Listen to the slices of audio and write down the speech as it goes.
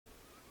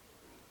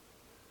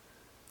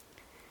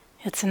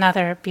It's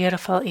another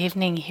beautiful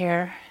evening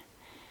here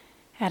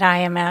at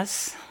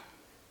IMS.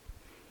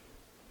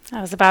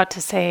 I was about to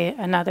say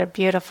another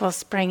beautiful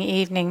spring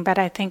evening, but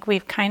I think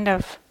we've kind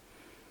of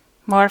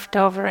morphed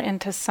over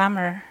into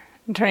summer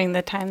during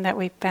the time that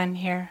we've been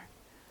here.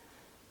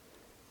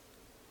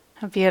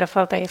 A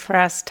beautiful day for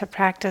us to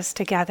practice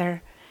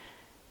together.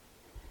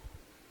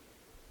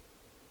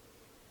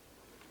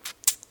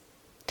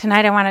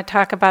 Tonight I want to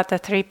talk about the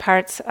 3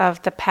 parts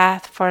of the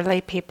path for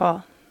lay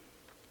people.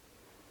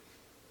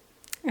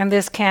 And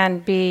this can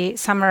be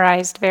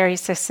summarized very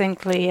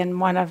succinctly in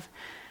one of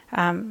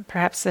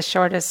perhaps the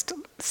shortest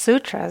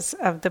sutras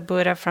of the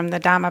Buddha from the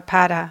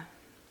Dhammapada.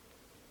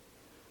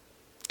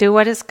 Do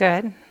what is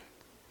good,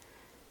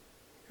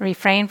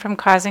 refrain from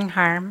causing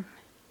harm,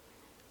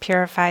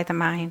 purify the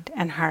mind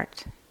and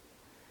heart.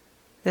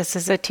 This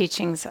is the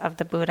teachings of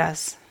the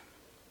Buddhas.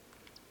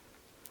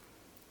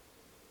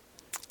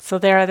 So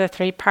there are the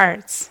 3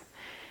 parts,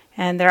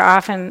 and they're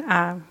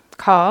often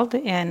called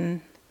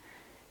in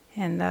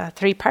the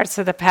 3 parts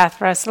of the path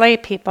for us lay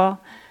people,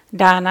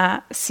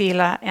 dana,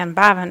 sila, and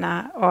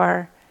bhavana,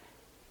 or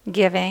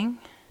giving,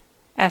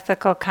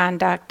 ethical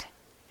conduct,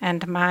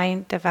 and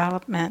mind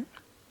development.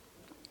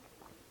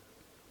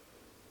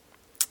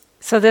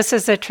 So this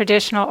is the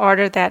traditional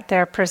order that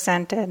they're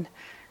presented: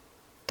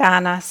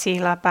 dana,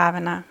 sila,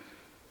 bhavana.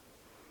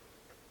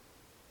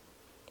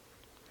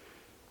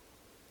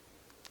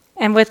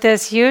 And with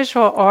this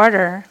usual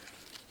order,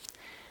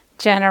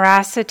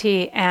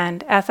 generosity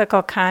and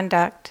ethical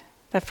conduct,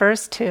 the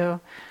first 2,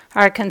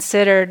 are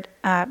considered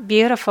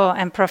beautiful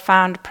and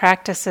profound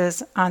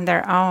practices on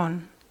their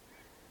own.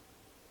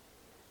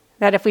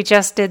 That if we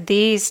just did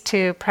these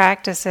 2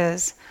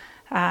 practices,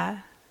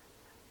 there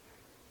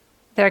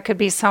could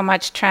be so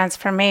much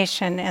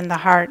transformation in the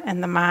heart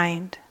and the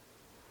mind.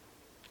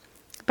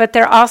 But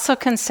they're also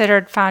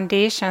considered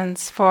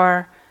foundations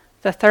for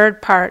the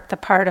 3rd part, the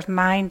part of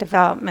mind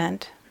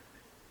development.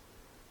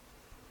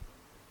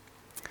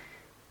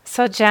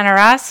 So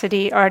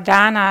generosity, or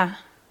dana,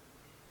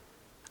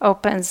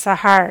 opens the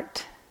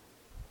heart.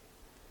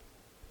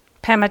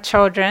 Pema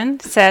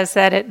Chodron says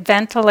that it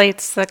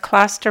ventilates the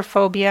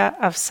claustrophobia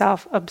of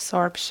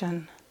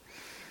self-absorption,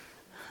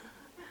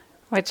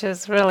 which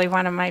is really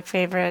one of my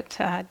favorite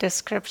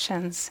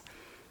descriptions.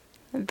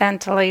 It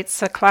ventilates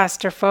the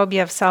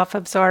claustrophobia of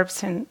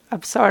self-absorption.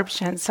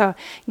 So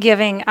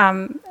giving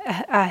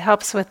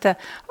helps with the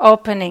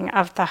opening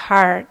of the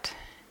heart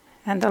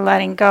and the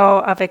letting go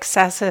of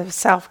excessive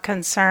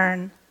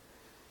self-concern.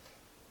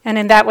 And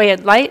in that way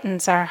it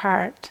lightens our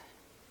heart.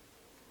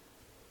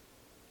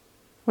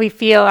 We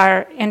feel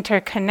our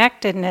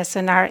interconnectedness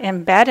and our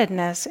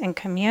embeddedness in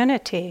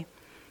community.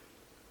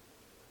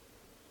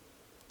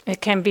 It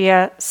can be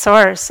a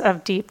source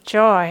of deep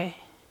joy.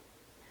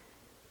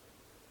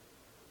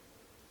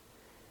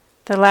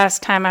 The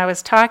last time I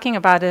was talking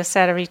about this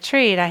at a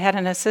retreat, I had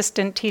an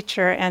assistant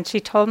teacher, and she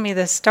told me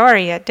this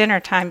story at dinner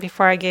time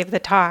before I gave the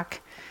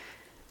talk.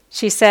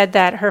 She said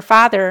that her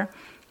father,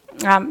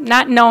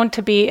 not known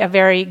to be a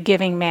very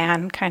giving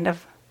man, kind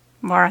of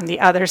more on the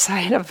other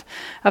side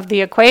of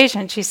the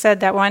equation, she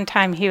said that one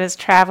time he was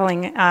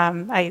traveling,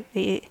 I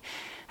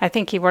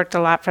think he worked a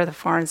lot for the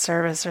Foreign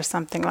Service or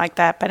something like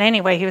that, but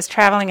anyway, he was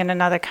traveling in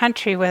another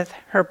country with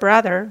her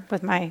brother,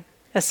 with my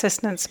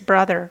assistant's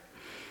brother.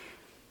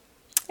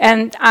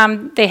 And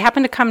they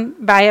happened to come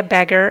by a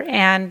beggar,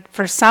 and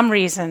for some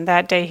reason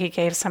that day he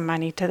gave some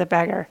money to the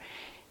beggar.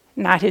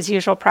 Not his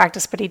usual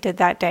practice, but he did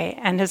that day.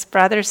 And his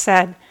brother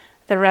said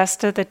the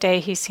rest of the day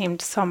he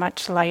seemed so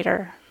much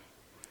lighter.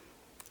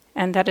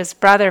 And that his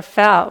brother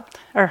felt,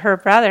 or her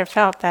brother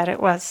felt, that it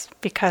was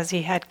because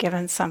he had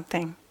given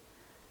something.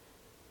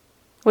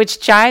 Which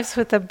jives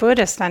with the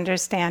Buddhist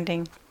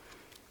understanding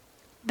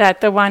that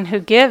the one who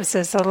gives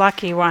is the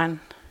lucky one,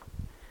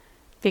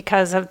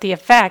 because of the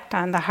effect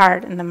on the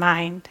heart and the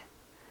mind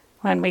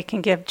when we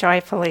can give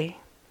joyfully.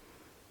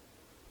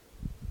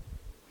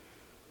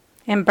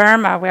 In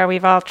Burma, where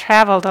we've all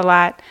traveled a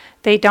lot,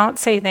 they don't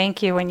say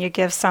thank you when you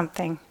give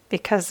something,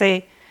 because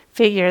they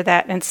figure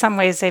that in some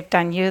ways they've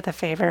done you the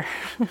favor.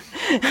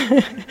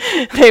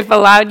 They've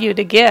allowed you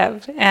to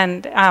give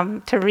and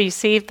to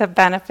receive the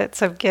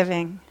benefits of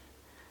giving.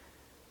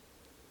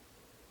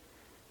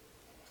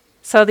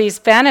 So these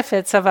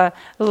benefits of a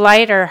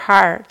lighter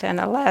heart and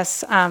a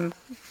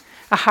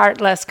heart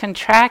less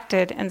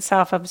contracted in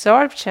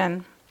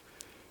self-absorption,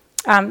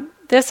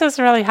 this is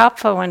really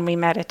helpful when we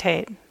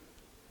meditate.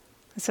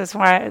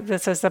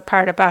 This is the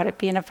part about it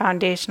being a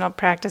foundational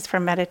practice for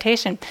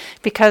meditation,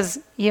 because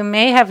you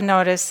may have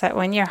noticed that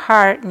when your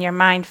heart and your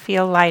mind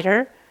feel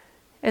lighter,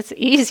 it's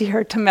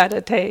easier to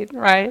meditate,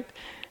 right?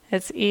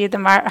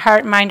 The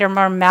heart and mind are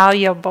more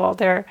malleable.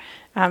 They're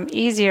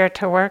easier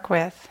to work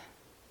with.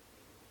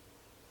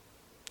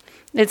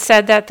 It's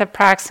said that the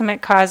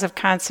proximate cause of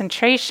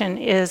concentration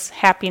is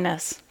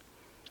happiness,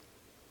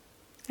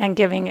 and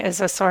giving is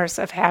a source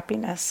of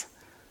happiness.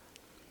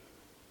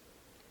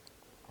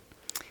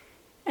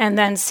 And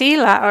then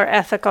sila, or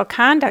ethical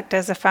conduct,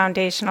 as a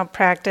foundational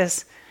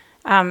practice.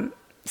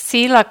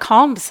 Sila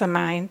calms the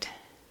mind.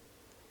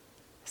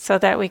 so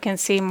that we can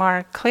see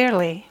more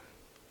clearly.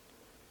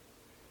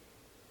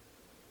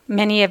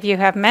 Many of you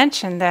have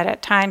mentioned that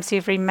at times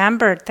you've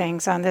remembered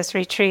things on this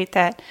retreat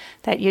that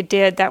you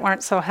did that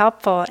weren't so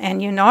helpful,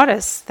 and you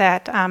notice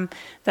that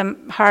the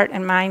heart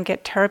and mind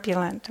get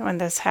turbulent when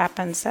this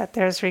happens, that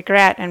there's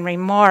regret and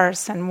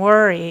remorse and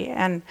worry,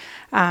 and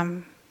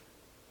the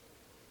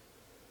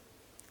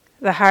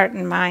heart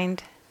and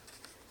mind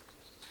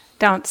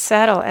don't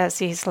settle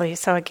as easily,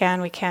 so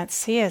again we can't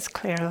see as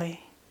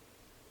clearly.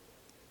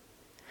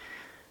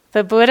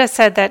 The Buddha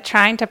said that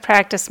trying to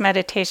practice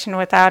meditation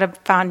without a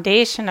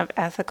foundation of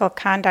ethical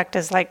conduct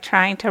is like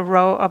trying to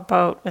row a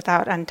boat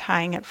without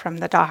untying it from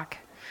the dock.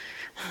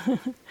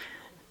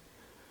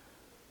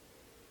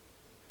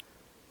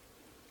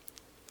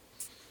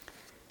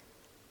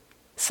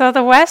 So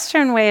the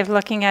Western way of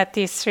looking at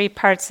these three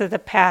parts of the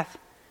path,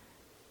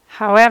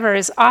 however,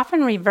 is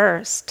often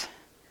reversed.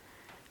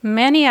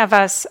 Many of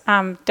us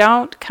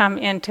don't come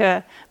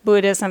into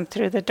Buddhism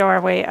through the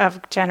doorway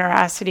of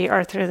generosity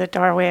or through the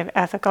doorway of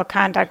ethical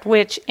conduct,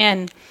 which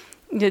in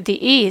the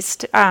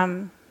East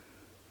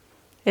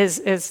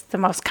is the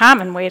most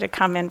common way to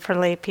come in for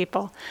lay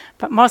people.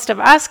 But most of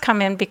us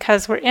come in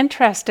because we're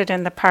interested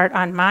in the part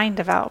on mind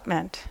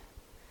development.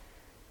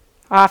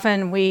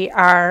 Often we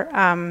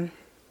are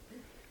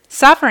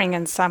suffering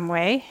in some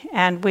way,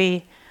 and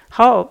we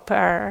hope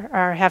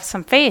or have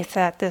some faith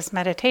that this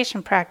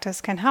meditation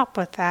practice can help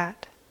with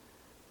that.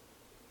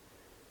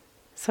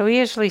 So we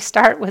usually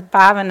start with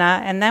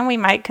bhavana, and then we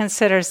might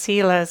consider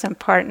sila as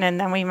important, and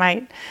then we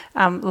might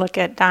look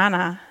at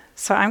dana.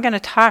 So I'm going to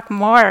talk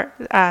more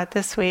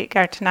this week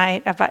or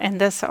tonight about in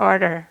this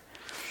order.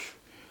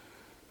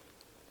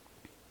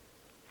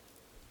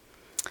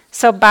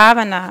 So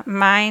bhavana,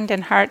 mind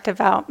and heart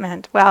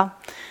development. Well,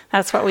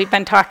 that's what we've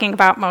been talking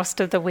about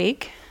most of the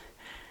week.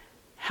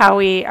 How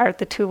we are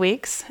the 2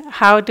 weeks.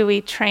 How do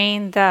we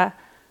train the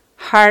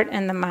heart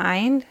and the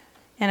mind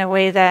in a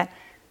way that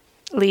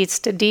leads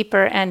to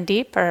deeper and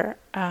deeper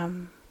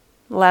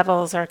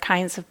levels or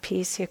kinds of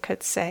peace, you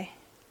could say.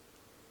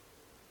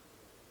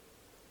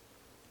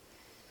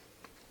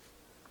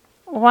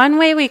 One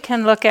way we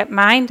can look at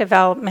mind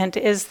development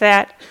is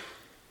that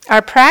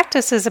our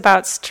practice is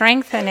about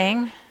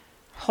strengthening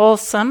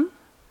wholesome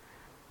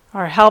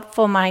or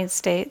helpful mind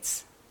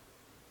states,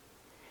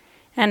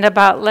 and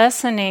about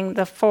lessening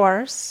the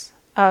force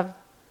of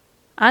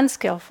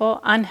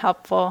unskillful,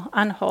 unhelpful,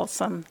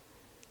 unwholesome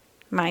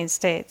mind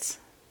states.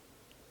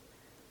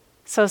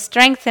 So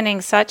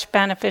strengthening such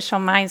beneficial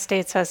mind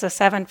states as the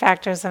 7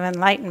 factors of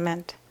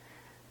enlightenment,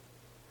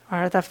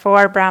 or the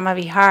 4 Brahma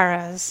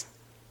Viharas,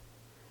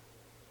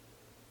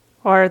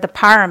 or the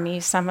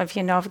paramis. Some of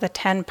you know of the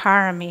 10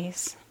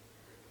 paramis.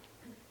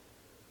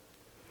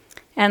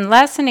 And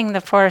lessening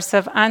the force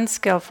of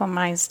unskillful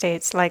mind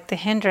states like the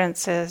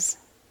hindrances,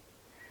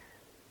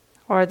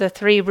 or the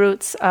 3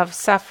 roots of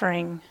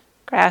suffering,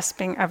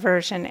 grasping,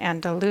 aversion,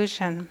 and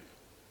delusion.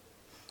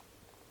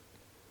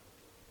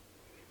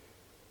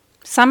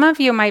 Some of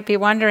you might be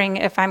wondering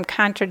if I'm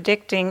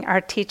contradicting our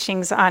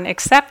teachings on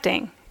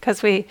accepting,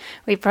 because we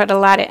put a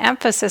lot of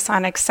emphasis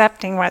on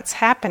accepting what's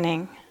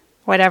happening,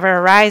 whatever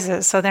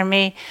arises. So there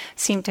may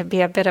seem to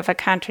be a bit of a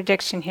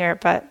contradiction here,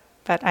 but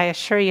I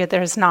assure you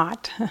there's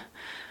not.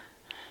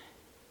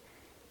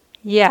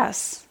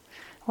 Yes,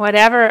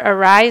 whatever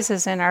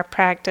arises in our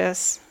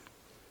practice,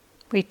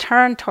 we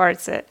turn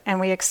towards it and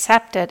we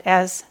accept it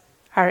as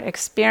our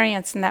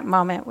experience in that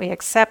moment. We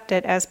accept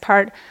it as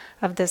part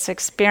of this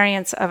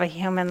experience of a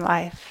human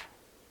life.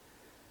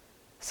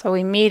 So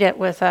we meet it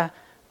with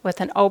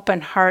an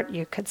open heart,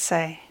 you could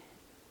say.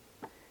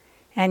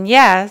 And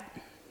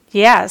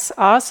yes,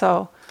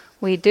 also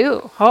we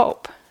do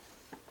hope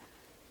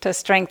to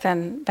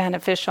strengthen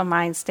beneficial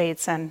mind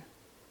states and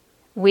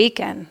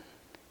weaken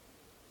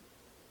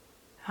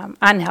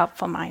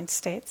unhelpful mind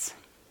states.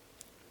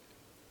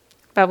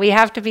 But we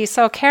have to be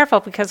so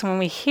careful, because when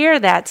we hear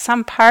that,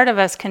 some part of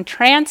us can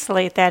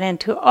translate that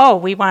into,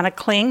 we want to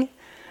cling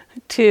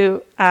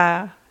to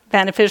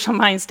beneficial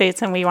mind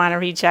states and we want to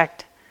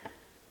reject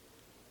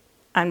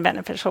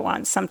unbeneficial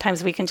ones.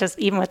 Sometimes we can just,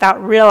 even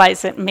without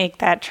realize it, make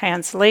that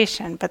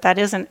translation, but that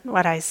isn't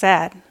what I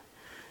said.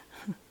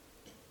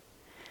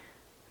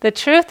 The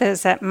truth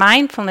is that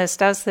mindfulness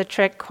does the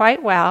trick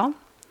quite well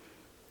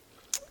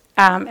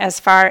as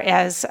far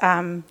as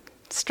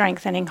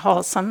strengthening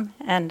wholesome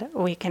and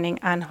weakening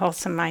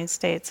unwholesome mind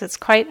states. It's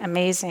quite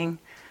amazing.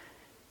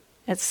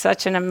 It's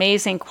such an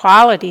amazing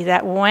quality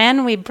that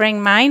when we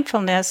bring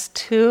mindfulness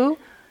to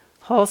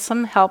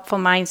wholesome, helpful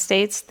mind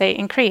states, they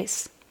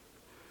increase.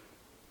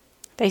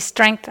 They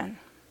strengthen.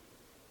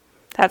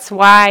 That's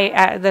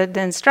why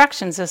the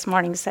instructions this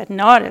morning said,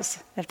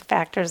 notice if the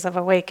factors of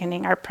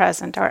awakening are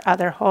present or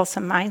other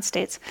wholesome mind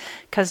states,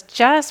 because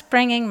just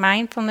bringing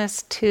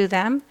mindfulness to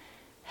them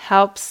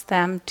helps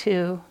them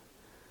to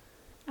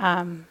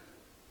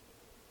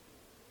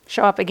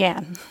show up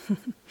again.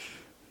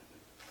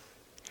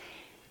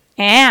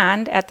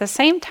 And at the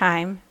same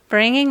time,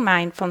 bringing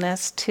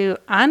mindfulness to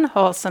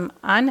unwholesome,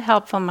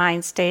 unhelpful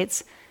mind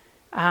states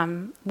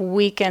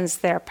weakens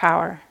their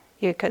power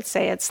you could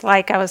say. It's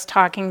like I was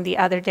talking the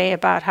other day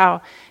about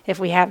how if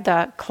we have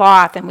the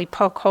cloth and we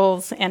poke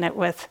holes in it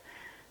with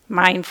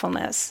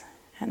mindfulness,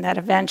 and that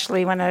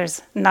eventually when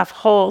there's enough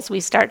holes, we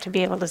start to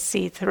be able to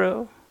see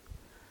through.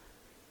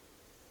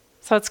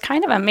 So it's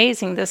kind of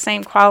amazing. The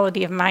same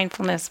quality of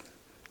mindfulness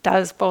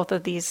does both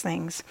of these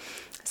things.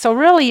 So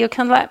really, you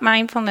can let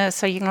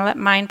mindfulness, or you can let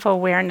mindful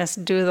awareness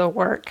do the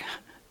work.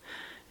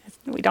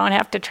 We don't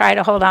have to try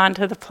to hold on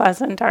to the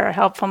pleasant or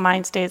helpful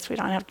mind states. We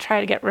don't have to try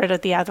to get rid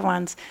of the other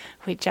ones.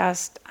 We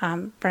just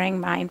bring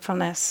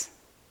mindfulness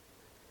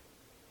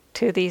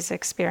to these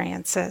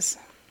experiences.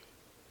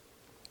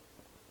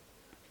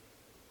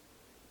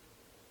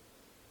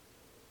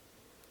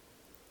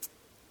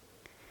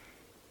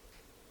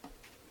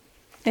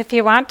 If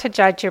you want to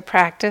judge your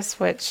practice,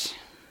 which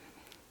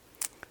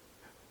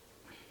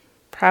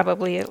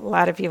probably a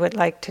lot of you would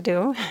like to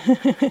do,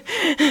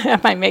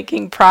 am I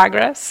making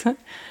progress?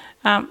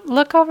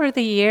 Look over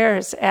the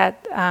years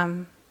at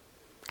kind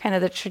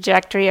of the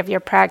trajectory of your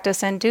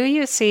practice, and do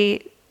you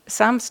see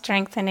some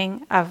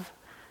strengthening of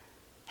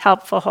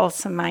helpful,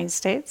 wholesome mind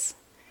states?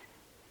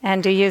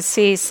 And do you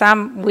see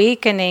some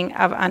weakening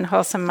of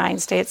unwholesome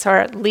mind states, or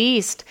at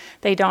least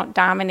they don't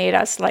dominate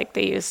us like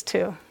they used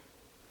to?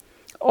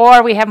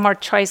 Or we have more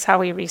choice how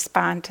we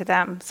respond to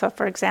them. So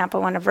for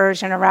example, when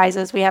aversion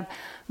arises, we have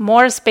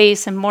more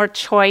space and more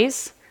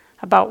choice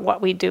about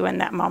what we do in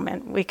that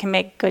moment. We can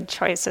make good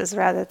choices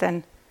rather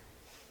than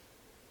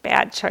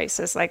bad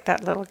choices like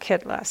that little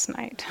kid last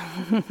night.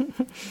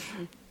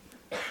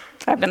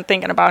 I've been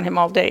thinking about him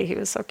all day. He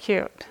was so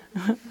cute.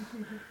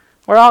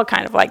 We're all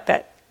kind of like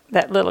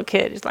that little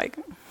kid. He's like,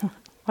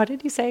 what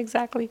did he say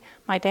exactly?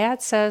 My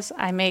dad says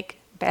I make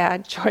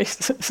bad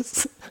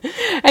choices.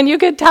 And you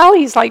could tell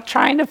he's like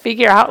trying to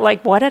figure out,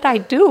 like, what did I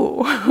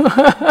do?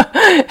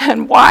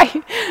 And why?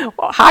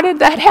 Well, how did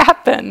that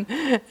happen?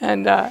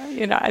 And,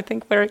 I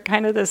think we're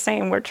kind of the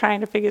same. We're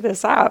trying to figure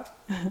this out.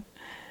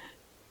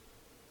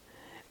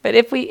 But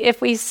if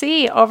we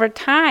see over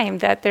time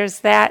that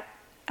there's that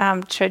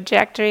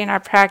trajectory in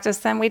our practice,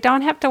 then we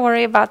don't have to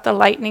worry about the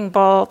lightning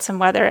bolts and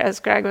whether, as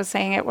Greg was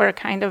saying, we're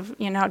kind of,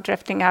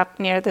 drifting up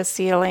near the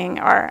ceiling,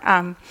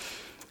 or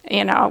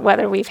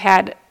whether we've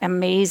had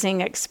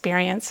amazing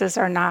experiences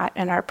or not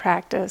in our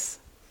practice.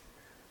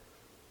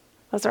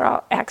 Those are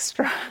all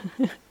extra.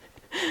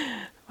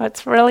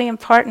 What's really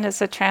important is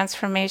the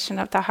transformation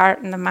of the heart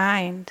and the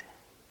mind.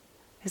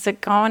 Is it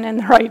going in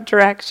the right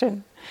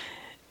direction?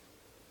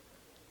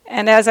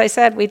 And as I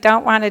said, we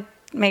don't want to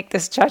make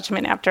this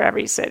judgment after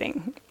every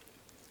sitting.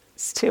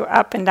 It's too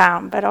up and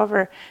down, but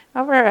over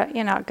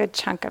a good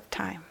chunk of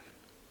time.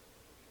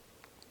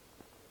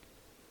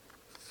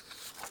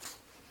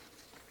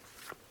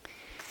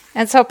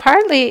 And so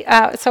partly,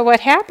 so what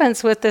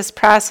happens with this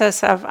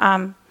process of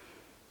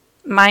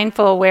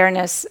mindful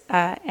awareness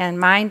and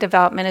mind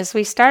development is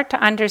we start to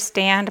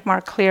understand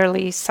more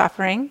clearly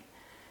suffering.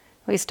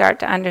 We start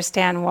to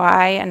understand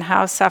why and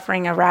how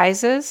suffering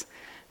arises.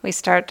 We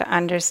start to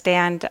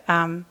understand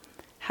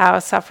how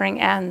suffering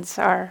ends,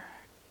 or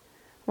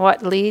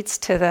what leads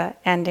to the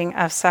ending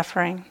of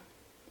suffering.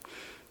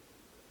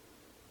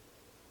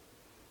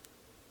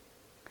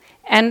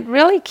 And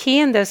really key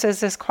in this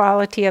is this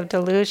quality of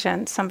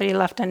delusion. Somebody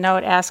left a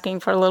note asking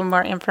for a little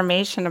more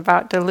information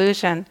about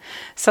delusion.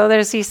 So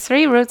there's these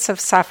three roots of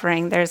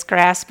suffering. There's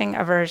grasping,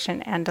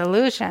 aversion, and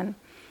delusion.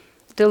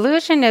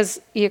 Delusion is,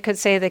 you could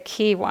say, the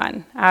key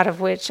one, out of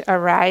which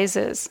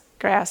arises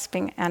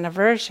grasping and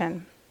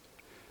aversion.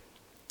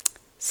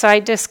 So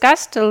I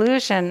discussed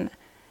delusion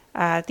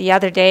the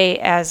other day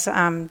as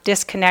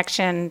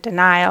disconnection,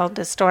 denial,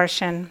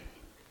 distortion.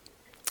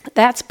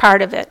 That's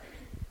part of it.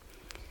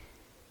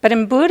 But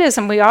in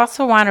Buddhism, we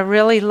also want to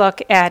really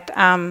look at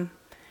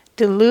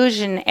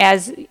delusion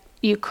as,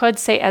 you could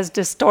say, as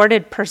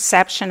distorted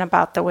perception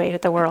about the way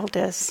the world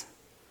is.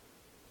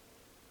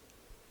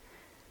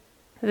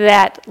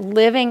 That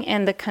living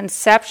in the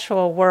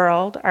conceptual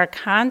world, our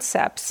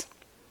concepts,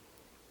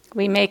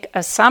 we make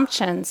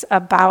assumptions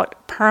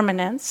about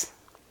permanence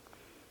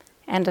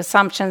and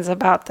assumptions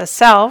about the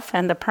self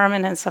and the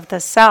permanence of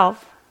the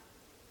self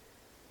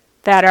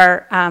that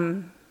are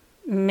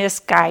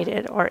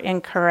misguided or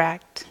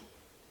incorrect.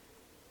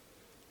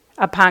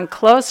 Upon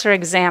closer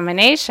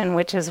examination,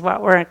 which is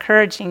what we're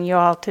encouraging you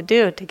all to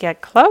do, to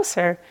get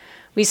closer,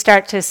 we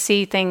start to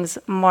see things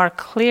more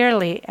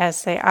clearly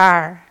as they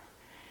are.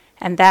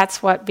 And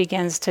that's what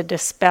begins to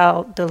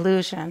dispel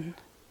delusion.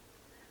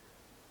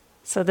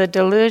 So the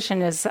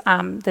delusion is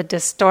the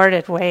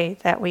distorted way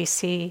that we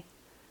see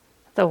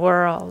the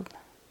world.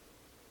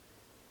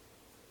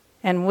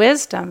 And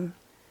wisdom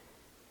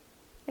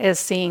is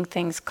seeing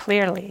things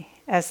clearly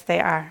as they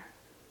are.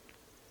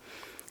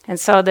 And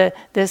so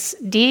this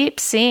deep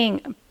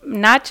seeing,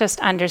 not just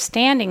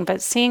understanding,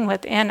 but seeing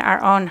within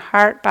our own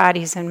heart,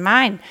 bodies, and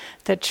mind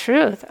the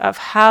truth of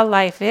how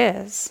life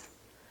is,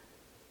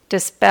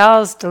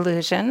 dispels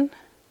delusion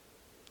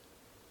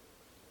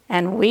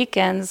and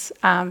weakens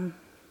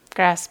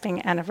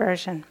grasping and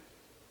aversion.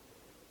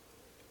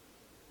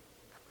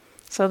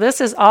 So this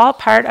is all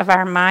part of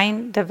our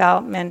mind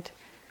development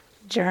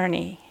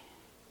journey.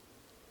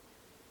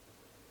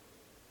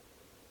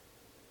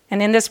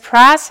 And in this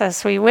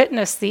process, we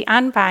witness the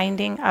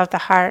unbinding of the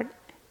heart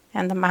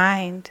and the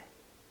mind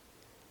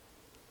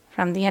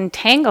from the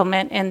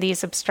entanglement in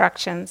these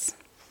obstructions.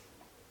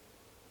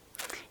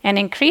 And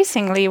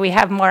increasingly, we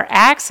have more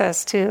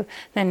access to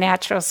the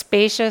natural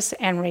spacious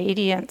and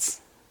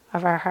radiance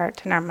of our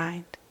heart and our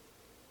mind.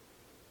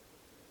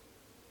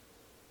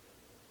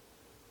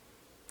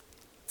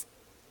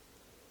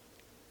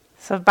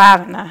 So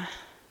bhavana,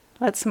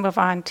 let's move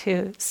on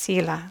to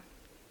sila.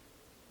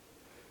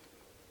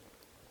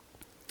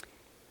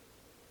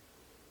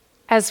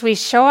 As we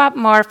show up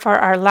more for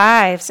our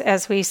lives,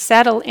 as we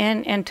settle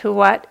into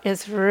what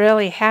is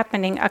really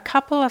happening, a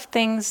couple of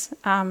things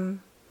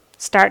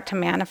start to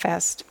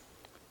manifest.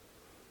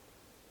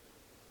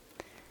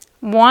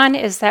 One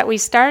is that we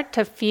start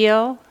to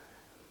feel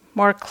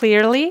more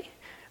clearly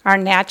our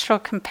natural,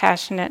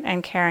 compassionate,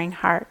 and caring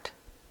heart.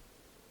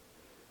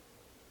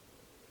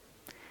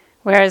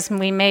 Whereas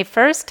we may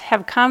first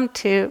have come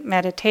to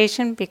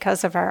meditation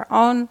because of our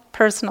own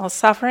personal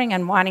suffering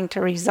and wanting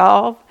to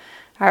resolve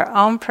our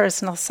own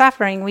personal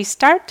suffering, we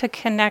start to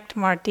connect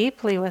more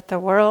deeply with the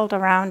world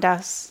around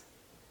us.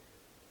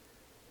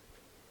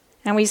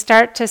 And we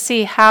start to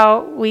see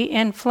how we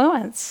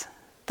influence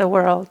the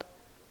world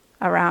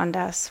around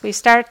us. We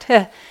start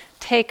to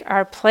take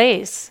our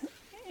place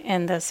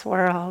in this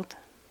world.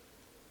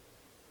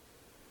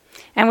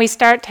 And we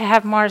start to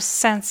have more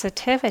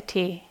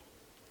sensitivity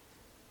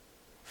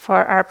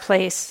for our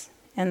place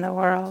in the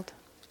world.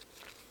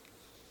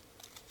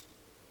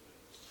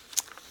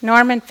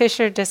 Norman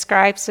Fisher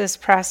describes this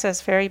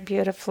process very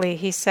beautifully.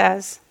 He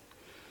says,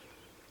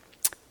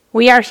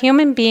 "We are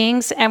human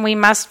beings and we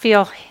must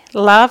feel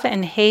love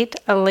and hate,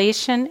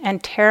 elation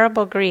and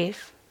terrible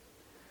grief.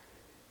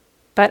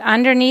 But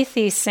underneath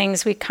these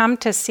things we come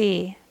to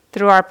see,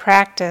 through our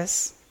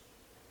practice,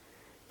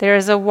 there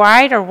is a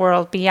wider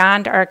world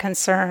beyond our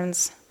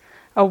concerns,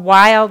 a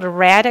wild,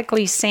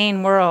 radically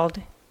sane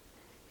world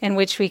in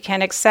which we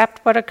can accept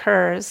what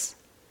occurs,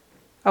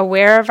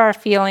 aware of our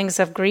feelings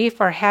of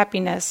grief or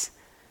happiness,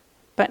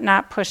 but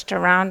not pushed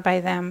around by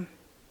them.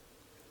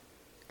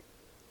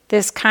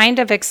 This kind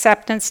of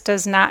acceptance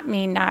does not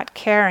mean not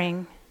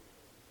caring.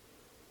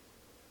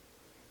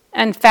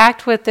 In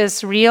fact, with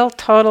this real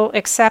total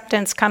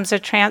acceptance comes a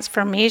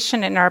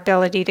transformation in our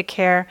ability to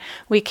care.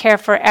 We care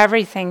for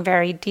everything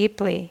very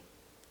deeply.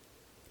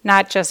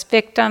 Not just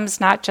victims,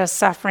 not just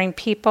suffering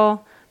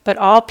people, but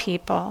all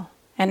people.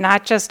 And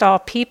not just all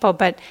people,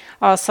 but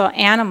also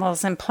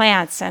animals and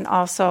plants and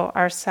also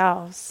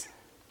ourselves."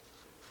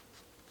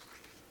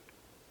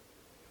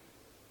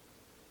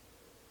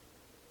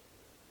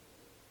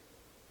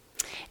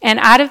 And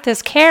out of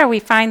this care, we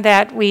find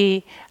that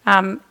we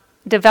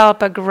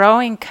develop a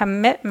growing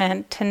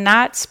commitment to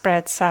not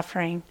spread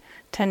suffering,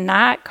 to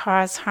not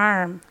cause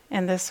harm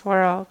in this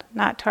world,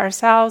 not to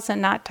ourselves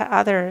and not to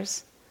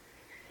others.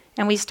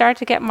 And we start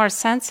to get more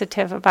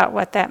sensitive about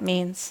what that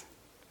means.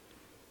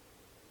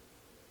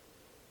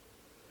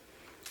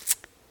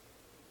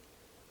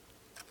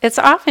 It's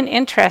often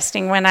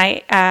interesting when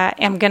I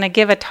am going to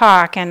give a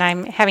talk and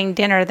I'm having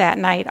dinner that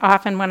night.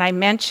 Often when I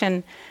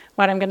mention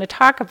what I'm going to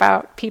talk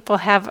about, people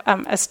have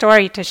a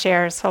story to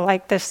share. So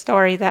like the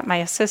story that my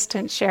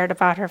assistant shared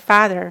about her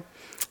father.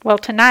 Well,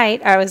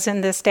 tonight I was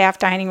in the staff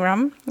dining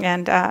room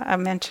and I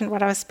mentioned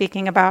what I was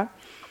speaking about.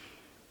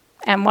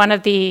 And one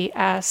of the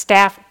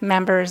staff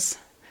members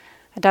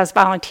does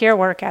volunteer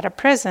work at a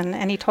prison,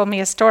 and he told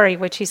me a story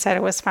which he said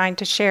it was fine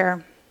to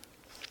share.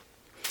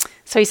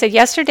 So he said,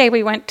 yesterday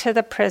we went to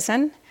the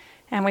prison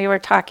and we were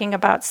talking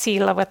about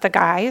sila with the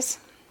guys.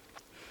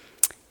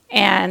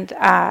 And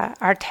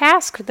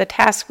the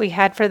task we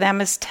had for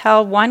them is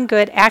tell one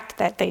good act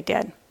that they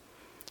did.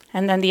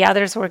 And then the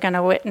others were going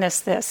to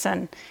witness this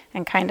and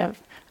kind of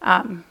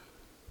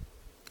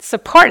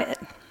support it.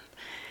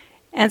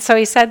 And so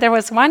he said there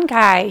was one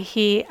guy,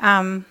 he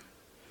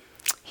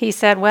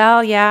said,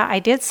 well, yeah, I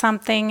did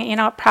something,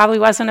 it probably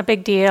wasn't a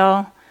big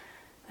deal.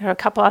 There were a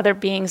couple other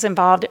beings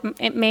involved.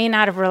 It may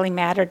not have really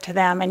mattered to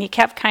them. And he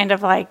kept kind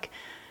of like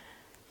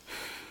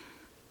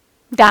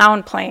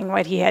downplaying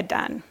what he had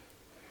done.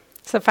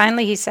 So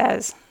finally he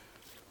says,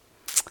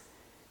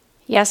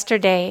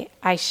 yesterday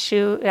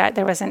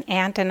there was an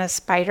ant and a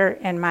spider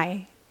in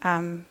my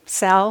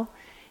cell,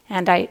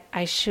 and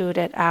I shooed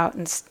it out,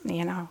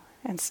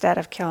 instead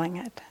of killing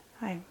it.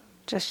 I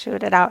just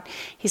shoot it out.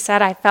 He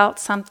said, I felt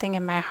something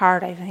in my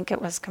heart. I think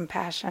it was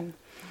compassion.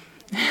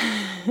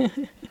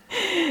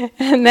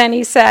 And then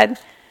he said,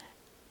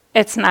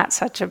 it's not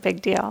such a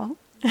big deal.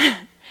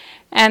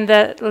 And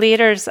the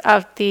leaders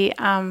of the,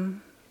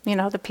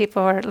 the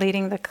people who are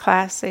leading the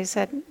class, they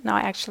said, no,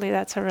 actually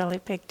that's a really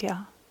big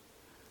deal.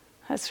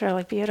 That's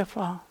really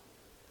beautiful.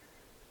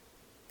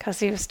 Because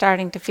he was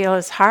starting to feel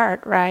his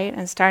heart, right?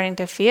 And starting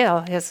to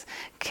feel his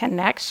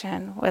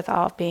connection with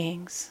all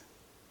beings.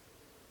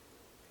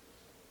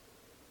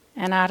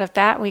 And out of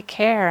that we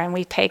care, and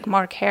we take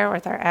more care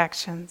with our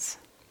actions.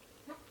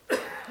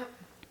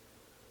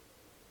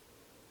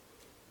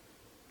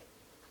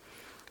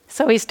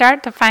 So we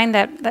start to find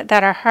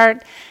that our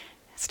heart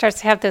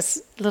starts to have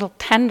this little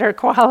tender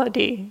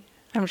quality.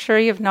 I'm sure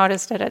you've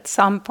noticed it at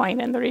some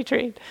point in the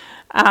retreat.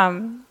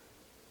 One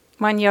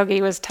yogi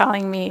was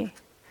telling me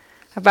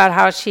about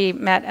how she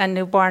met a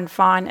newborn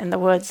fawn in the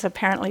woods.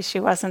 Apparently she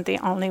wasn't the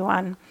only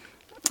one.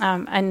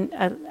 And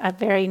a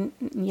very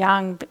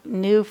young,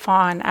 new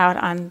fawn out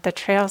on the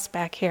trails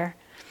back here.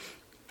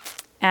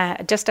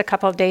 Just a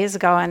couple of days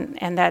ago,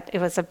 and that it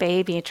was a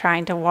baby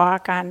trying to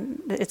walk on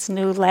its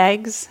new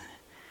legs.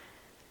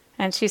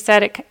 And she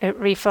said it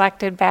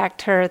reflected back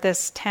to her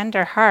this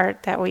tender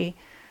heart that we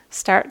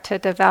start to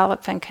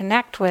develop and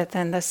connect with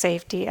in the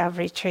safety of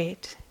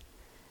retreat.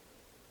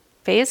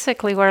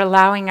 Basically, we're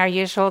allowing our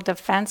usual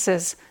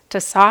defenses to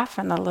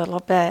soften a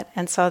little bit,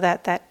 and so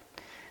that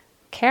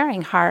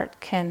caring heart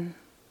can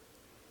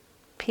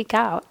peek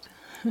out,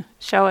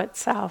 show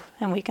itself,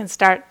 and we can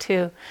start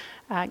to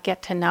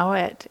get to know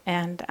it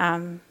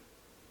and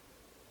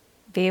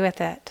be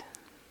with it.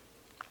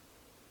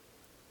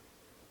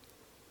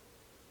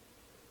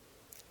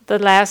 The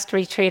last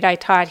retreat I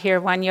taught here,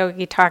 one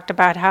yogi talked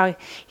about how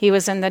he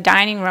was in the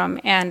dining room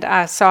and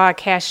saw a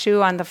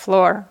cashew on the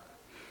floor.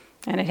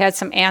 And it had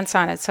some ants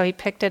on it, so he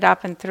picked it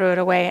up and threw it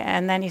away.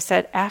 And then he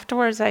said,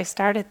 afterwards I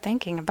started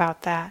thinking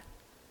about that.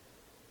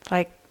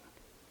 Like,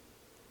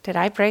 did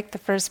I break the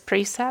first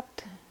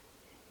precept?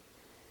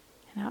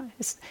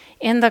 It's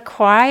in the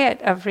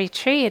quiet of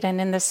retreat and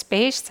in the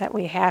space that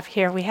we have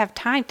here, we have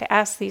time to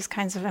ask these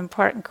kinds of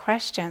important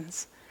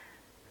questions.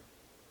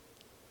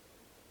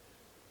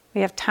 We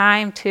have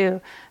time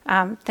to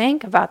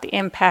think about the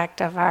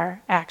impact of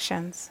our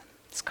actions.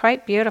 It's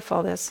quite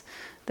beautiful, this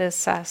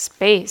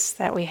space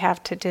that we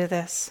have to do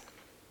this.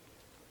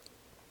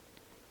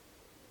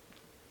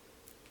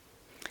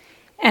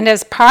 And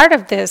as part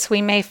of this, we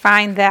may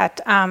find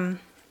that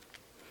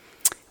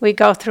we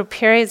go through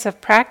periods of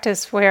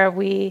practice where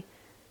we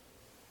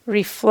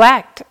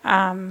reflect,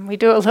 we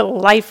do a little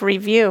life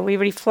review, we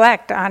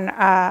reflect on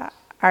our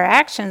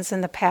actions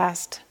in the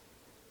past,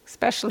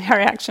 especially our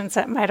actions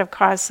that might have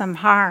caused some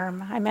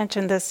harm. I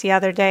mentioned this the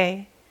other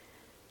day.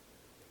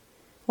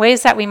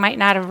 Ways that we might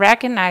not have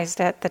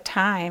recognized at the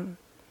time,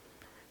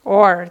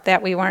 or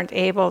that we weren't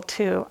able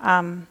to,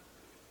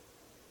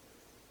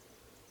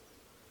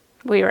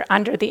 we were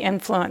under the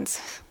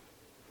influence.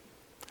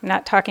 I'm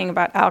not talking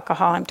about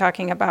alcohol, I'm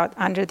talking about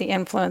under the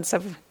influence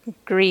of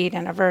greed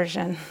and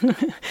aversion.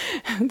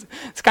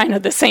 It's kind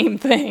of the same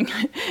thing.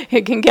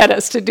 It can get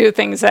us to do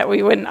things that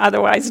we wouldn't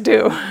otherwise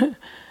do,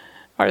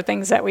 or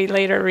things that we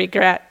later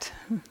regret.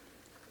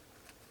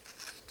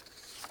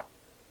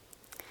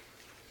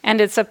 And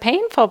it's a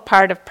painful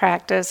part of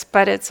practice,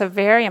 but it's a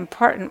very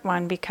important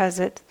one because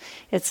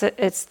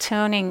it's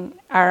tuning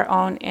our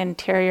own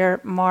interior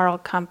moral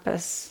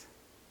compass.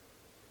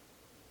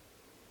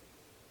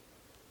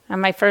 On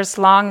my first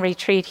long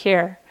retreat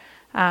here,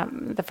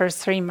 the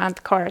first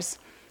 3-month course,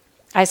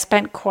 I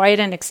spent quite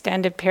an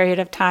extended period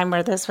of time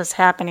where this was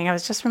happening. I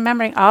was just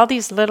remembering all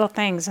these little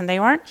things, and they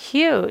weren't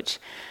huge,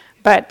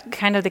 but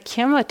kind of the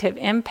cumulative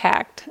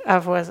impact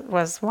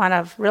was one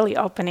of really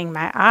opening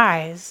my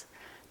eyes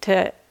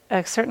to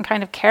a certain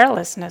kind of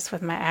carelessness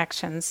with my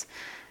actions.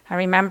 I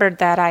remembered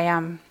that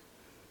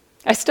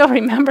I still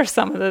remember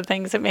some of the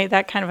things that made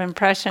that kind of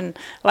impression.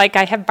 Like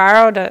I had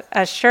borrowed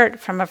a shirt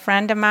from a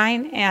friend of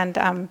mine, and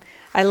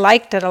I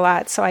liked it a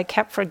lot, so I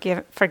kept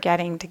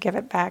forgetting to give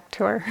it back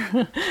to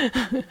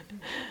her.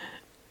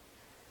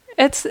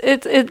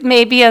 It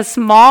may be a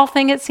small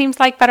thing, it seems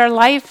like, but our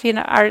life,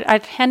 our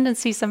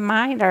tendencies of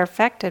mind are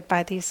affected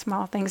by these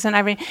small things. And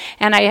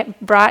I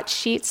brought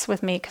sheets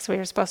with me because we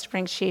were supposed to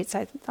bring sheets.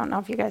 I don't know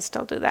if you guys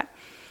still do that.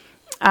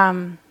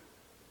 And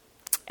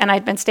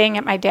I'd been staying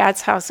at my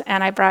dad's house,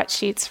 and I brought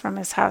sheets from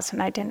his house,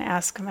 and I didn't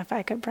ask him if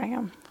I could bring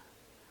them.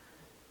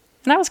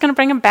 And I was going to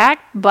bring them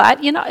back, but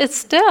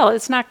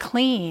it's not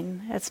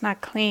clean. It's not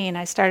clean.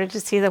 I started to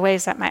see the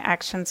ways that my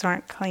actions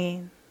weren't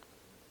clean.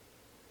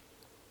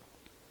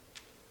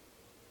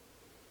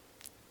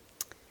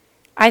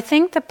 I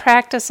think the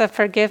practice of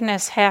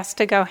forgiveness has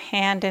to go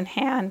hand in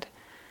hand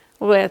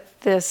with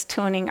this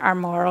tuning our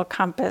moral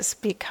compass,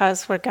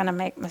 because we're going to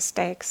make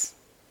mistakes.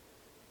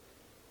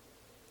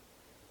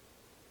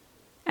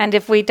 And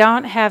if we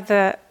don't have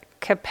the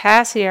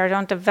capacity or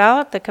don't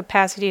develop the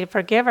capacity to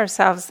forgive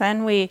ourselves,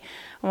 then we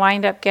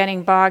wind up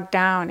getting bogged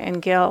down in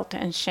guilt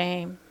and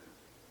shame.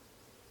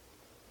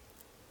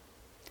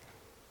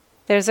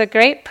 There's a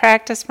great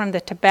practice from the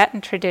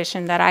Tibetan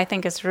tradition that I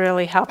think is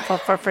really helpful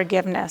for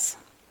forgiveness.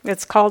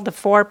 It's called the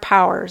 4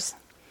 powers.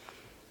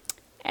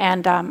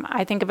 And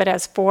I think of it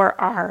as 4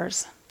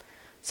 R's.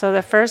 So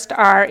the first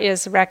R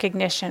is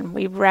recognition.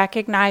 We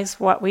recognize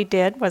what we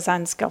did was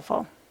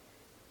unskillful.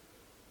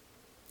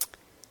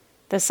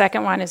 The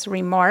second one is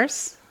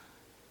remorse.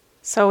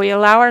 So we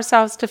allow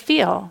ourselves to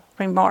feel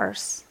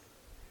remorse.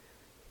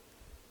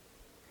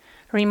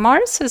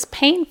 Remorse is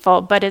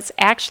painful, but it's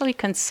actually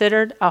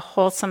considered a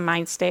wholesome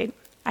mind state.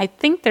 I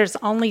think there's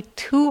only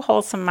 2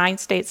 wholesome mind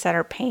states that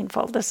are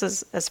painful. This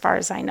is as far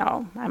as I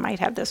know. I might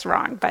have this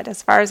wrong, but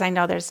as far as I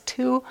know, there's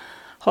 2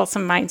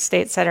 wholesome mind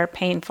states that are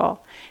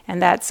painful.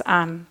 And that's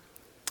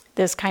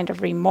this kind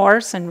of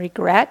remorse and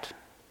regret.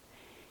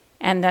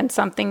 And then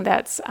something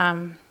that's,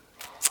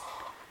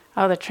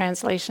 the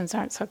translations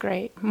aren't so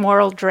great,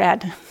 moral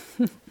dread.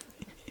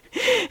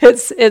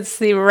 It's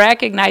the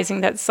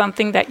recognizing that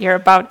something that you're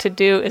about to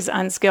do is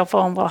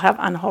unskillful and will have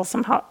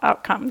unwholesome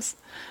outcomes.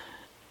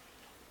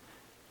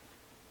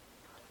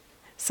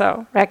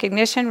 So,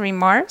 recognition,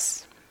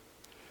 remorse,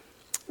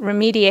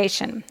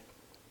 remediation.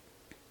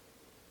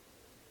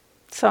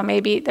 So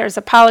maybe there's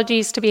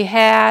apologies to be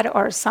had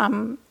or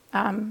some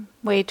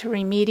way to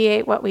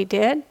remediate what we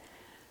did.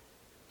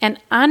 And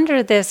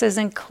under this is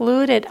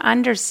included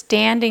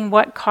understanding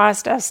what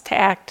caused us to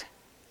act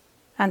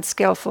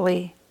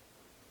unskillfully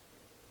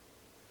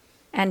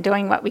and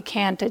doing what we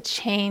can to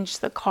change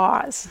the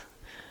cause.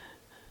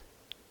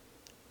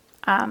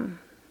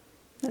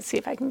 Let's see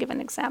if I can give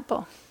an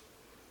example.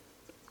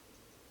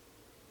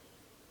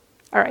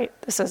 All right,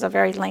 this is a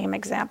very lame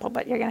example,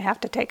 but you're going to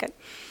have to take it.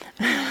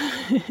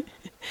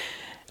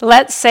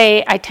 Let's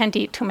say I tend to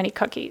eat too many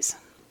cookies.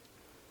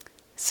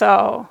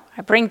 So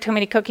I bring too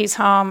many cookies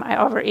home, I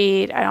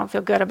overeat, I don't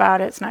feel good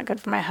about it, it's not good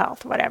for my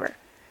health, whatever.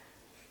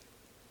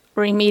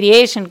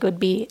 Remediation could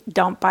be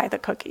don't buy the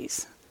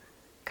cookies.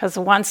 Because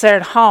once they're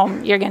at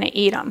home, you're going to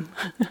eat them.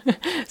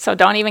 So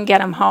don't even get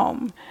them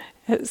home.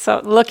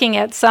 So looking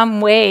at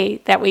some way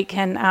that we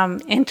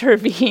can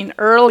intervene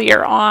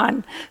earlier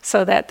on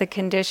so that the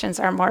conditions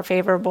are more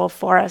favorable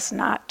for us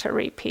not to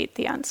repeat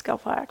the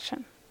unskillful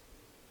action.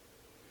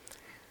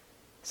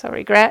 So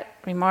regret,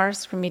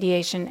 remorse,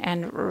 remediation,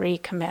 and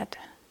recommit.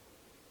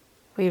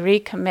 We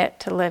recommit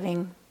to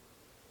living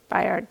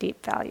by our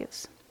deep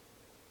values.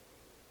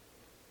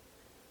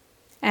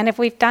 And if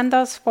we've done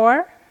those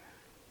four,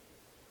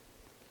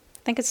 I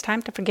think it's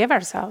time to forgive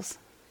ourselves.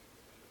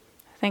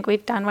 I think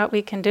we've done what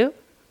we can do.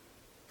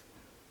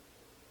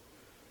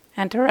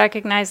 And to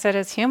recognize that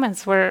as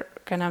humans, we're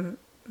going to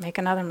make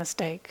another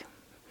mistake.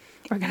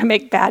 We're going to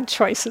make bad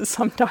choices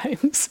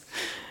sometimes,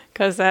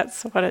 because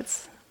that's what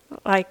it's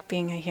like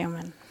being a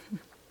human.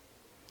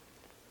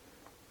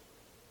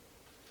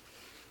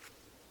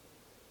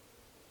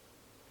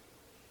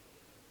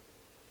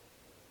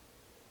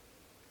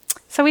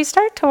 So we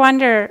start to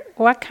wonder,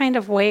 what kind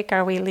of wake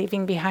are we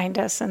leaving behind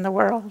us in the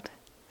world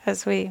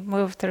as we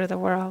move through the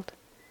world?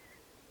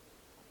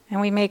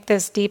 And we make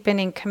this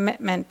deepening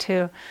commitment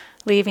to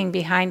leaving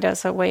behind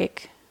us a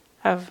wake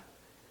of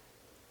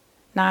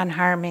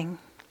non-harming.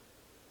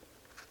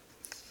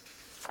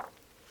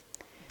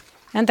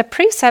 And the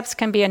precepts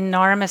can be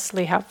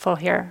enormously helpful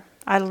here.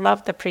 I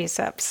love the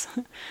precepts.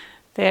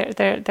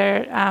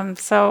 They're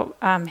so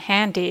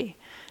handy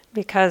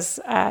because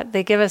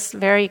they give us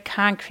very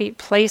concrete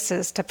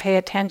places to pay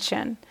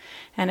attention.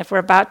 And if we're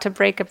about to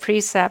break a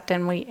precept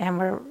and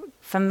we're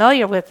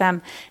familiar with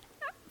them,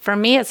 for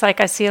me it's like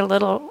I see a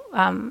little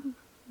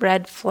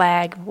red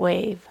flag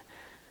wave.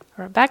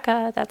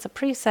 Rebecca, that's a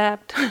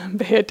precept.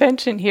 Pay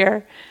attention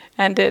here,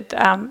 and it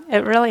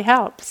really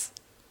helps.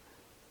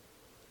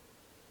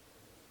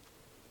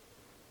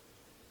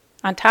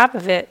 On top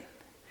of it,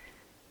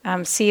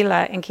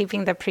 sila and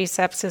keeping the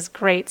precepts is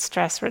great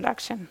stress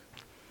reduction.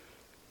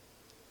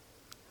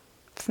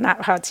 It's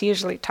not how it's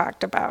usually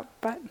talked about,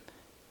 but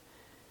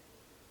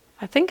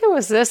I think it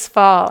was this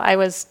fall I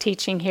was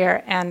teaching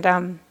here, and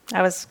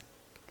I was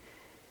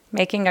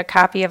making a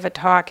copy of a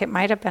talk. It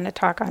might have been a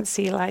talk on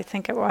sila, I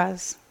think it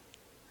was.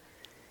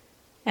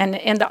 And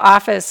in the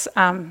office,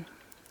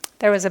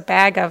 there was a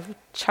bag of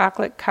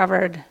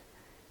chocolate-covered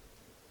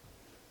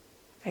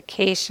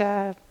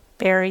acacia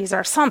berries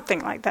or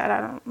something like that. I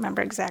don't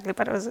remember exactly,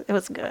 but it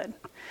was good.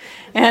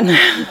 And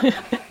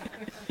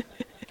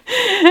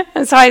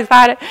and so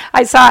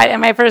I saw it,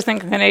 and my first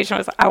inclination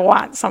was, I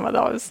want some of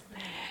those.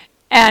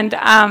 And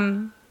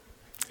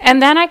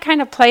then I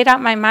kind of played out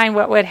in my mind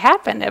what would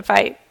happen if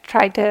I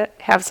tried to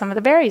have some of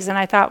the berries. And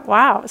I thought,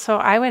 wow, so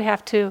I would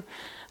have to,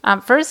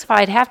 first of all,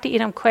 I'd have to eat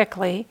them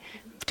quickly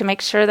to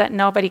make sure that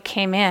nobody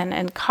came in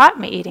and caught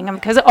me eating them.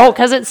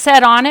 Because it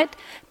said on it,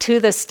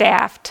 to the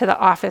staff, to the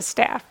office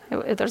staff.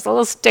 There's a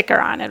little sticker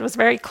on it. It was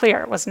very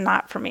clear it was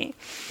not for me.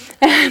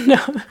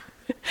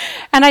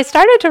 And I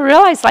started to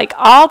realize, like,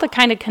 all the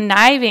kind of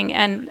conniving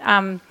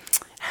and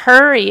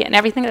hurry and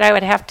everything that I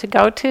would have to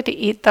go to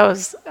eat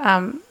those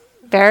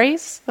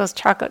berries, those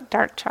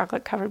dark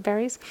chocolate-covered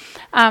berries.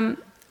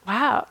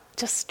 Wow,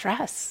 just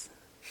stress.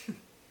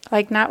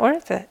 Like, not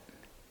worth it.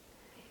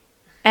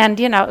 And,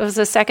 it was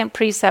a second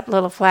precept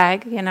little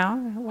flag,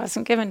 it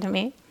wasn't given to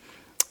me.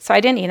 So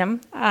I didn't eat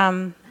them.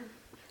 I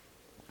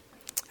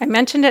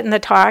mentioned it in the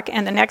talk,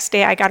 and the next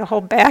day I got a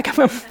whole bag of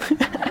them.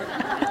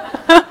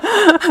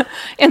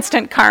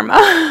 Instant karma.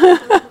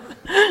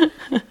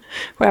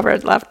 Whoever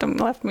had left them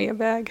left me a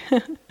bag.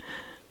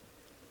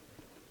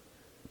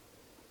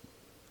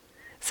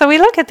 So we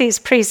look at these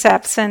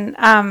precepts and,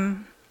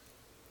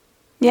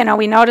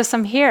 we notice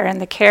them here in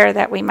the care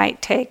that we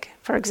might take.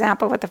 For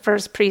example, with the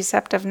first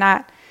precept of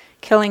not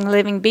killing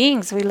living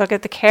beings, we look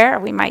at the care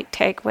we might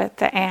take with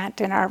the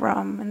ant in our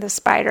room and the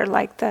spider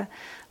like the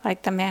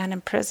man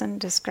in prison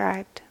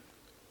described.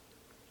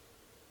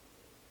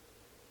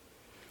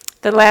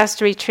 The last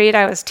retreat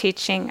I was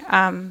teaching,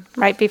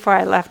 right before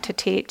I left to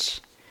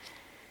teach,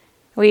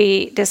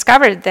 we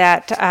discovered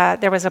that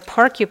there was a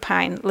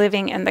porcupine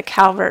living in the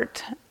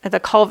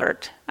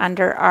culvert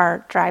under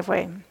our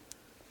driveway.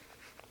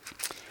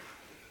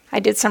 I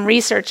did some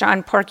research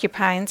on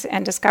porcupines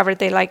and discovered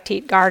they like to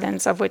eat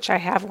gardens, of which I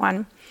have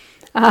one.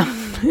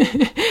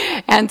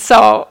 And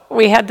so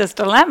we had this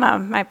dilemma.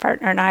 My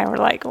partner and I were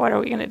like, what are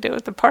we going to do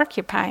with the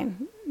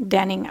porcupine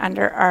denning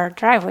under our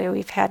driveway?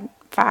 We've had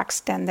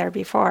fox den there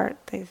before.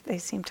 They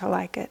seem to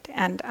like it.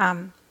 And,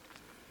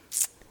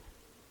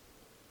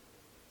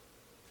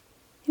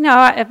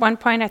 at one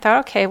point I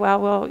thought, okay,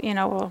 well,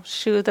 we'll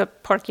shoo the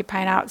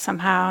porcupine out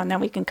somehow, and then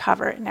we can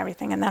cover it and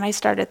everything. And then I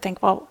started to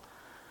think, well,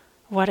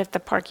 what if the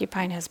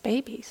porcupine has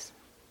babies?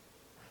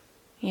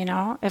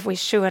 If we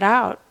shoo it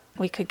out,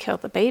 we could kill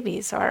the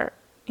babies, or,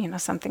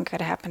 something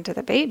could happen to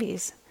the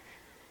babies.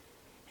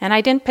 And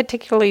I didn't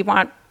particularly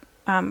want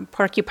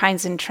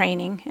porcupines in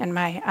training in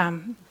my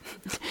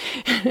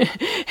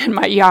in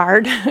my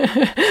yard,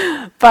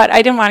 but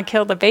I didn't want to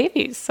kill the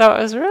babies. So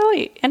it was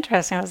really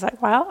interesting. I was like,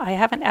 well, I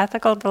have an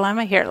ethical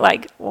dilemma here,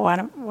 like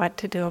what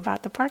to do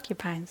about the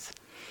porcupines.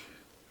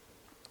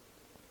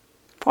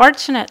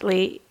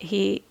 Fortunately,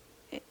 he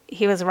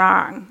was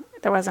wrong.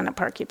 There wasn't a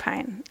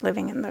porcupine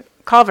living in the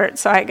culvert,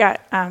 so I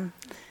got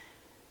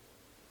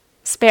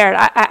spared.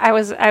 I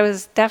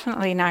was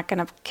definitely not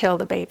going to kill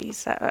the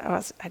babies.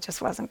 I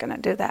just wasn't going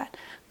to do that.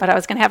 But I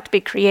was going to have to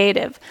be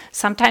creative.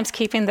 Sometimes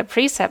keeping the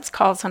precepts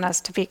calls on us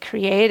to be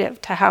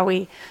creative to how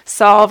we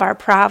solve our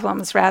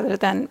problems rather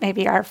than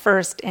maybe our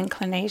first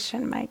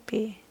inclination might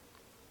be.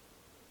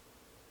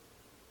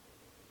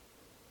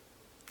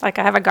 Like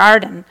I have a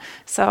garden,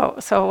 so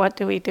what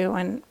do we do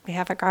when we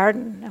have a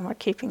garden and we're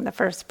keeping the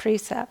first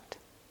precept?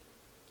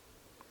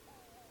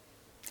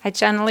 I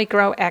generally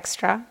grow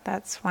extra.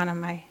 That's one of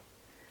my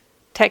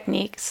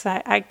techniques.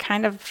 I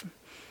kind of,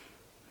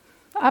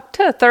 up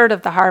to a third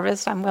of the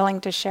harvest, I'm willing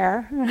to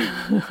share.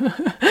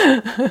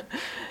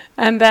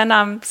 And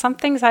then some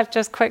things I've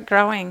just quit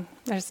growing.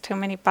 There's too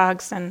many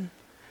bugs, and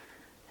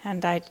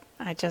I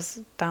just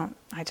don't.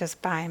 I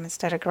just buy them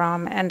instead of grow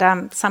them.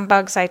 And some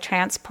bugs I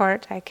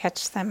transport. I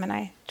catch them and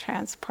I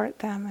transport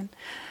them.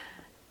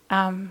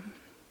 And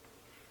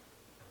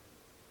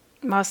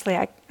mostly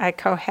I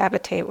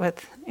cohabitate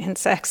with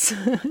insects.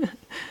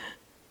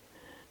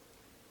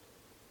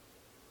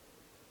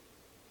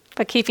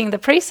 But keeping the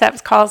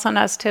precepts calls on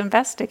us to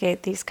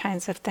investigate these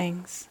kinds of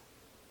things.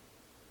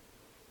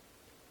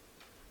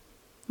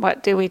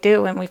 What do we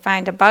do when we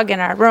find a bug in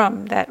our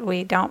room that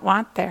we don't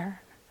want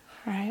there,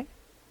 right?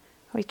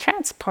 We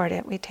transport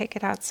it, we take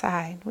it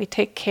outside, we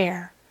take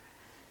care.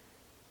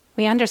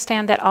 We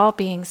understand that all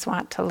beings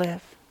want to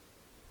live.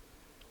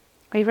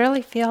 We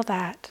really feel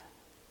that.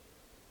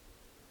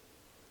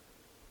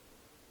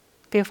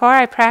 Before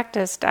I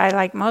practiced, I,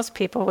 like most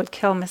people, would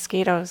kill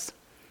mosquitoes.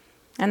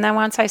 And then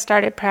once I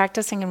started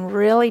practicing and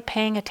really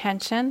paying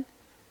attention,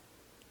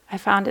 I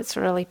found it's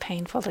really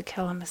painful to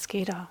kill a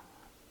mosquito.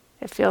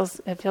 It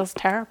feels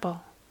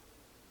terrible.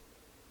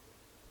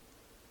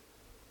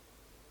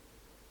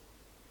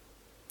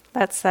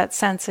 That's that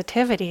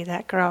sensitivity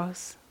that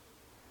grows.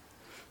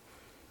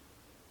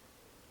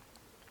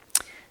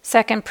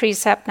 Second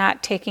precept,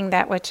 not taking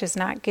that which is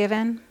not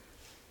given.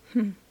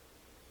 A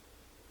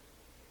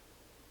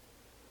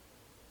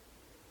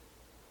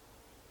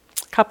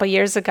couple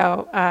years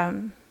ago,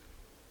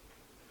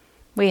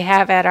 we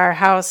have at our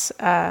house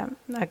a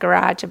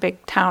garage, a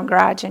big town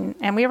garage,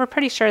 and we were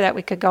pretty sure that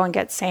we could go and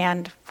get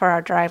sand for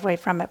our driveway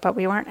from it, but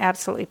we weren't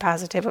absolutely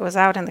positive. It was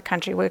out in the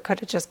country. We could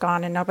have just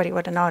gone and nobody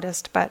would have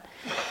noticed. But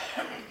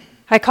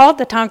I called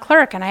the town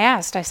clerk and I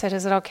asked, I said,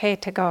 is it okay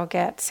to go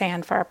get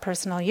sand for our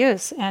personal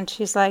use? And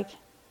she's like,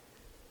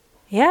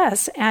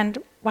 yes, and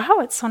wow,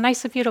 it's so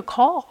nice of you to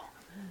call.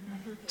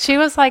 She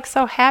was like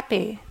so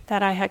happy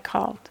that I had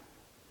called.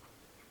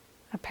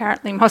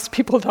 Apparently most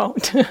people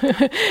don't.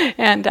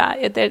 And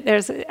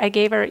I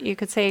gave her, you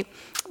could say,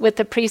 with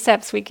the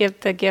precepts we give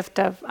the gift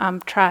of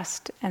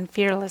trust and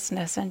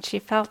fearlessness, and she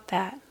felt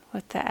that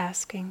with the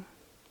asking.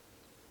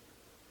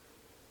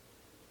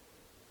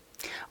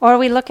 Or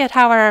we look at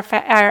how our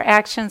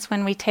actions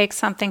when we take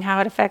something,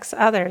 how it affects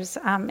others.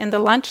 In the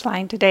lunch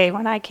line today,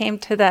 when I came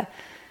to the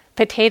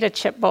potato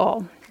chip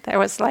bowl, there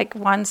was like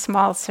one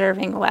small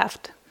serving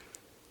left.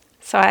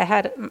 So I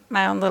had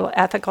my own little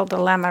ethical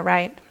dilemma,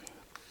 right?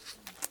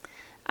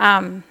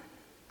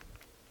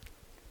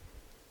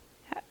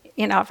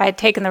 If I had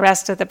taken the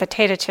rest of the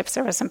potato chips,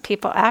 there were some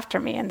people after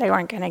me, and they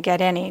weren't going to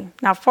get any.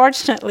 Now,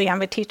 fortunately,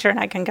 I'm a teacher, and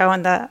I can go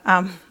in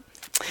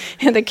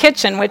the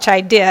kitchen, which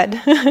I did,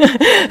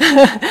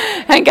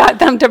 and got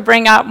them to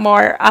bring out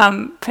more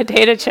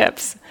potato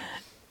chips.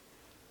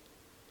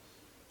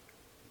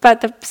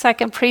 But the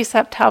second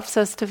precept helps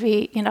us to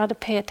be, to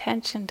pay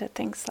attention to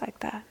things like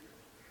that.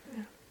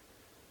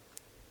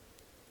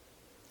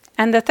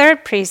 And the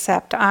third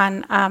precept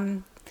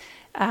on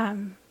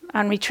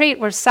retreat,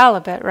 we're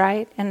celibate,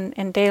 right?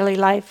 In daily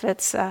life,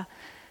 it's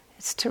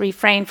to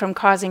refrain from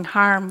causing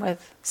harm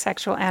with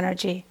sexual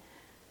energy.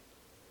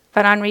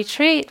 But on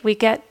retreat, we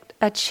get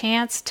a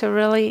chance to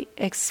really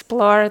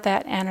explore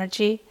that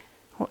energy,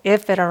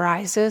 if it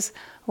arises,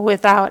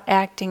 without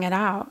acting it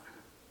out,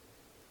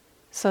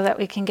 so that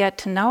we can get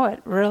to know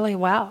it really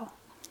well,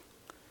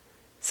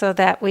 so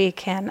that we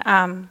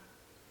can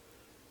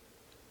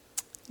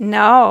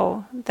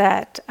know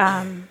that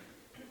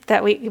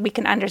that we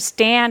can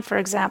understand, for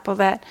example,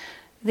 that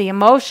the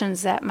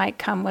emotions that might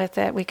come with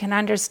it, we can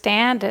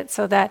understand it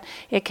so that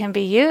it can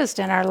be used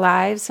in our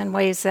lives in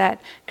ways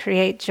that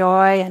create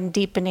joy and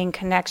deepening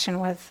connection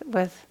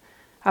with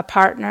a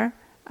partner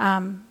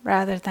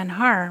rather than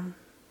harm,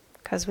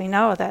 because we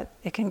know that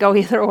it can go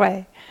either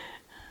way.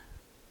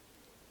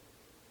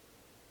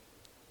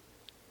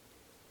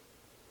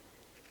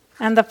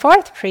 And the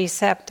fourth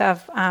precept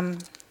of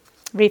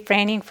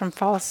refraining from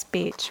false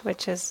speech,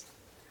 which is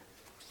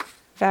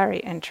very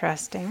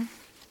interesting.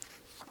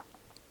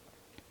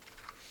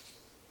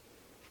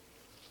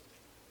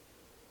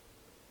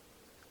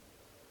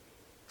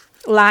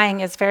 Lying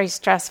is very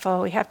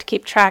stressful. We have to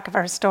keep track of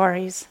our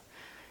stories.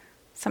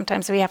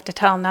 Sometimes we have to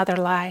tell another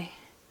lie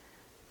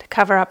to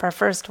cover up our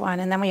first one,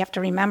 and then we have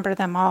to remember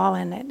them all,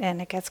 and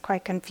it gets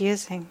quite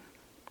confusing.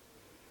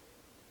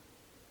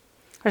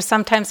 Or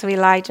sometimes we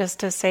lie just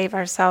to save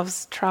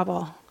ourselves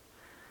trouble.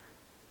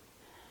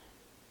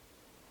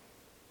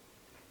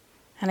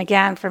 And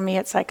again, for me,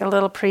 it's like a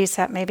little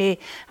precept. Maybe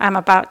I'm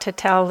about to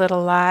tell a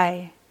little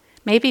lie.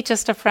 Maybe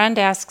just a friend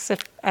asks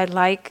if I'd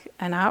like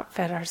an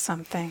outfit or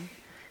something.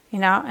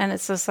 And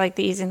it's just like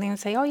the easy thing to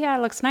say, oh yeah,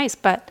 it looks nice,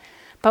 but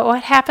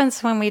what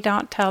happens when we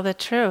don't tell the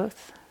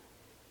truth?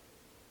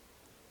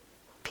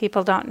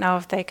 People don't know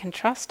if they can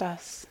trust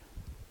us.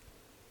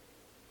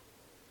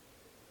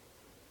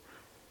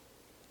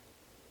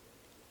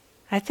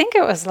 I think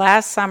it was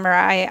last summer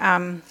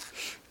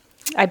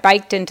I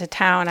biked into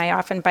town. I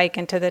often bike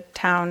into the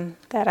town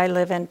that I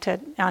live in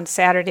on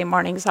Saturday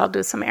mornings. I'll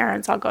do some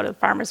errands. I'll go to the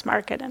farmer's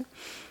market and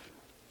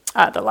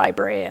the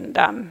library,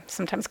 and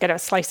sometimes get a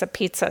slice of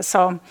pizza.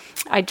 So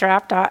I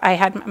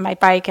had my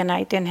bike and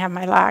I didn't have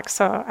my lock,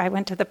 so I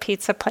went to the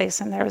pizza place,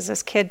 and there was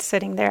this kid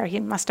sitting there. He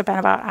must have been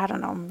about, I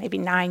don't know, maybe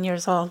 9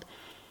 years old.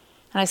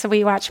 And I said, will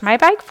you watch my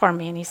bike for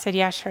me? And he said,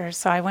 yeah, sure.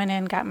 So I went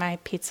in, got my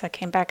pizza,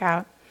 came back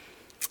out.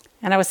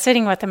 And I was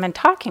sitting with him and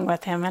talking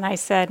with him, and I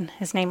said,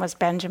 his name was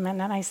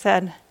Benjamin, and I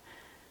said,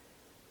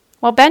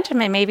 well,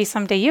 Benjamin, maybe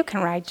someday you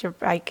can ride your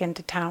bike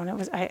into town. I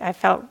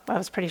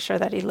was pretty sure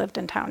that he lived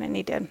in town, and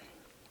he did.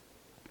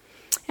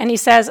 And he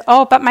says,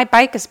 oh, but my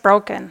bike is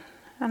broken.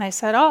 And I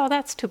said, oh,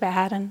 that's too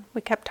bad. And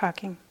we kept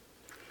talking.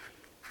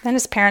 Then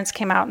his parents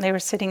came out, and they were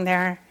sitting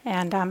there,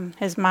 and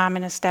his mom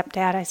and his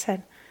stepdad. I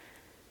said,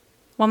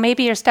 well,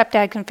 maybe your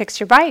stepdad can fix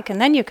your bike,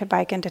 and then you could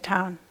bike into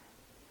town.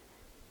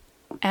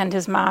 And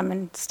his mom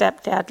and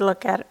stepdad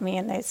looked at me,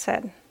 and they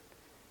said,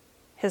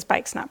 his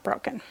bike's not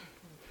broken.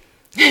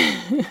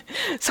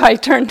 So I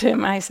turned to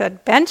him, and I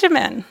said,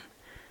 Benjamin,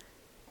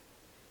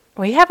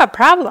 we have a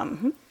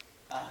problem.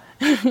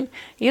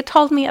 You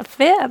told me a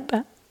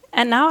fib,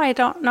 and now I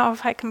don't know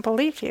if I can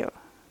believe you.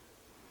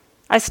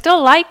 I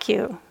still like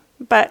you,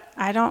 but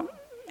I don't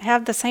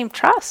have the same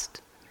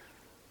trust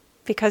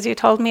because you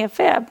told me a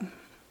fib.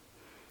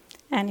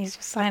 And he's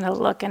just kind of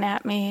looking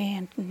at me,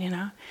 and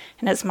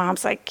and his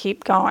mom's like,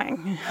 keep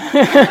going.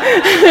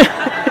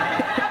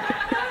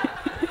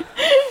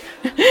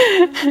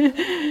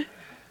 It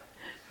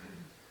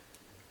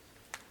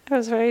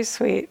was very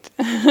sweet.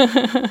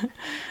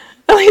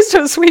 At least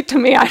it was sweet to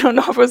me. I don't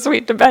know if it was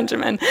sweet to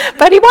Benjamin.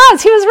 But he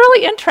was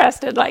really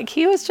interested. Like,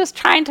 he was just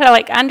trying to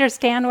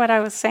understand what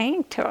I was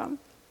saying to him.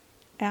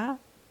 Yeah.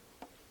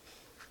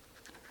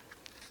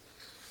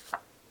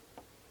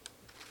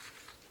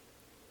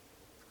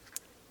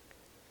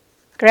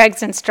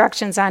 Greg's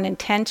instructions on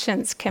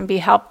intentions can be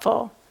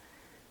helpful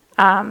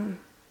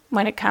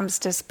when it comes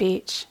to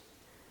speech.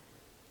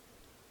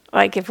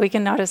 Like, if we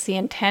can notice the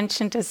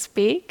intention to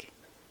speak,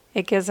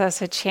 it gives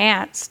us a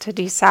chance to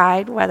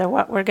decide whether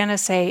what we're going to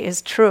say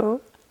is true,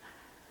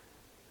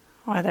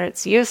 whether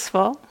it's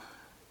useful,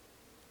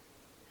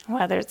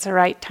 whether it's the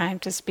right time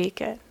to speak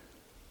it.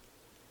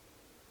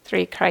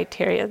 3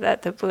 criteria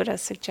that the Buddha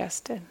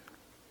suggested.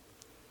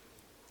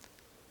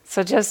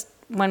 So just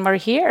when we're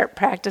here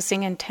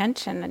practicing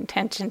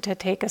intention to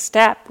take a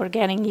step, we're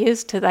getting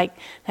used to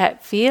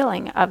that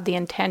feeling of the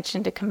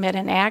intention to commit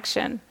an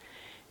action.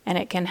 And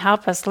it can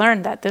help us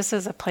learn that this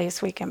is a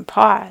place we can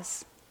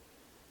pause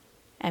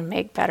and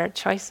make better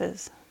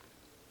choices.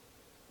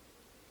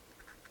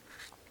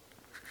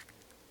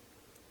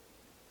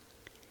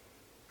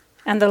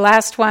 And the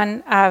last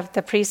one of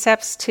the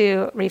precepts,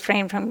 to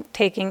refrain from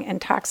taking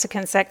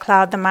intoxicants that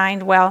cloud the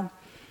mind, well,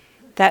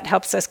 that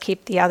helps us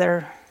keep the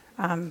other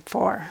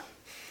 4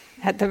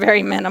 at the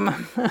very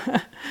minimum.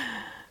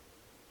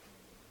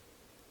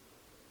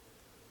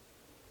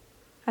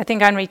 I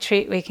think on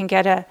retreat we can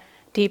get a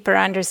deeper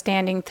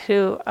understanding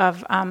too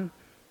of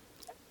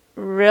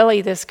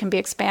really this can be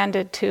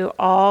expanded to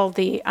all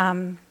the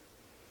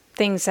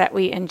things that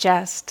we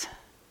ingest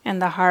in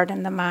the heart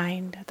and the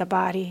mind, the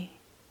body.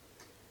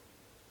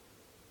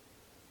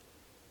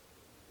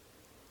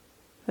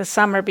 The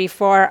summer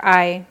before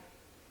I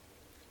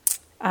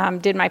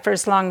did my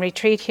first long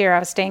retreat here, I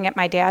was staying at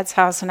my dad's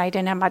house and I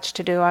didn't have much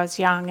to do. I was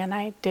young and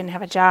I didn't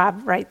have a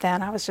job right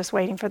then. I was just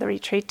waiting for the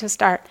retreat to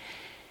start.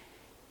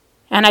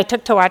 And I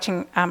took to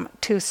watching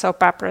 2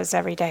 soap operas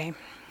every day,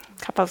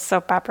 a couple of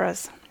soap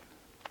operas.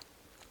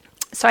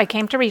 So I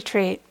came to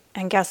retreat,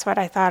 and guess what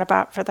I thought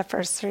about for the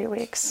first 3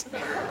 weeks?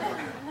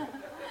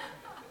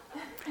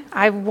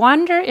 I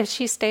wonder if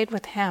she stayed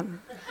with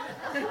him.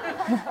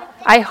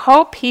 I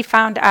hope he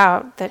found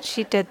out that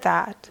she did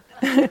that.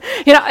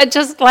 It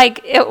just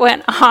like it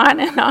went on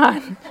and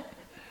on.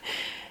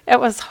 It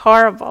was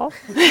horrible.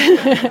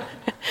 I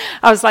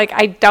was like,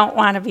 I don't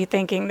want to be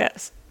thinking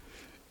this.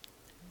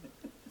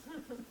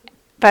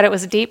 But it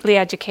was deeply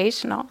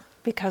educational,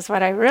 because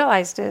what I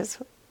realized is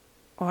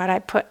what I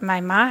put in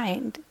my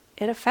mind,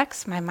 it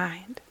affects my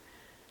mind.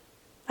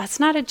 That's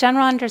not a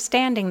general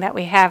understanding that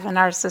we have in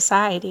our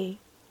society.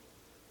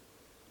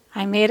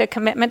 I made a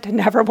commitment to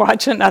never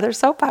watch another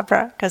soap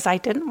opera because I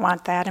didn't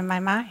want that in my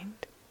mind.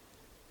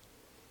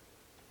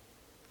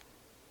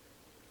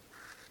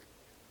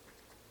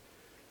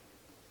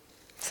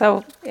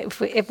 So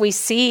if we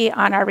see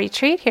on our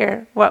retreat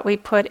here what we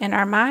put in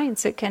our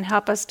minds, it can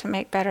help us to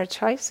make better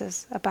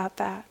choices about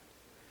that.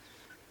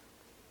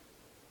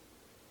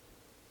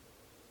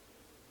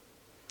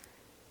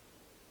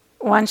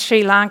 One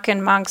Sri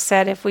Lankan monk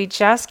said, if we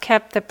just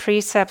kept the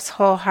precepts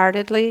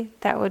wholeheartedly,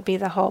 that would be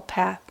the whole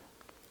path.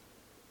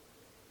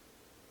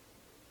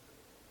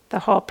 The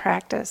whole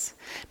practice.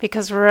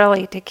 Because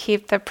really, to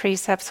keep the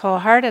precepts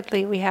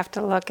wholeheartedly, we have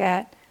to look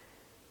at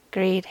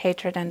greed,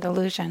 hatred, and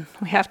delusion.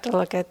 We have to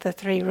look at the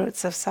 3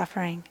 roots of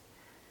suffering.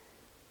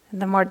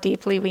 And the more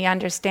deeply we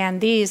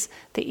understand these,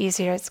 the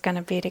easier it's going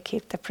to be to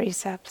keep the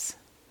precepts.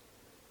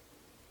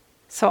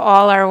 So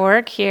all our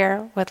work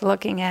here with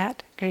looking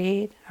at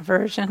greed,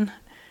 aversion,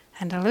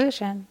 and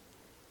delusion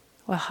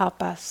will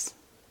help us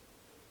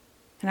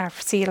in our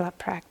sila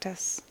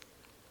practice.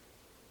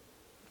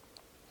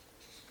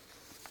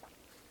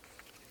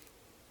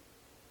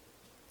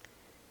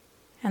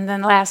 And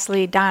then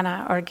lastly,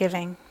 dana, or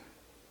giving.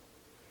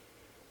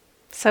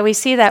 So we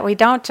see that we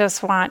don't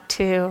just want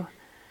to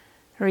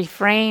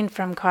refrain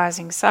from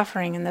causing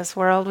suffering in this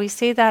world. We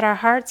see that our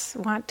hearts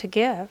want to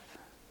give.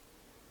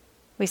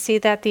 We see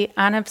that the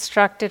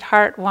unobstructed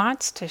heart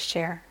wants to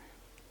share.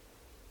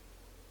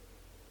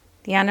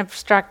 The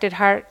unobstructed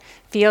heart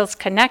feels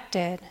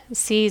connected,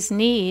 sees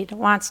need,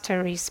 wants to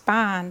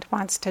respond,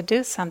 wants to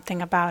do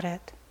something about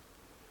it.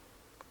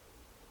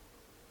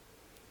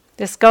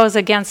 This goes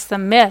against the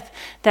myth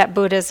that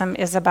Buddhism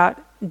is about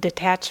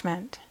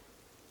detachment.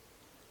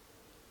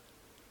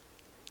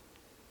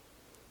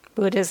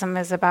 Buddhism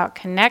is about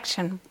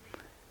connection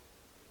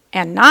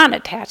and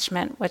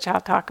non-attachment, which I'll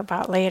talk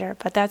about later,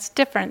 but that's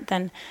different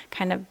than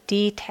kind of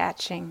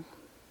detaching.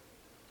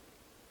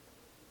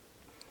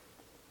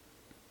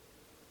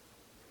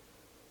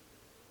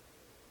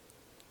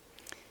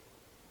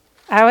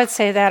 I would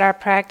say that our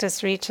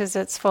practice reaches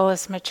its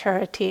fullest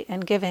maturity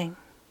in giving.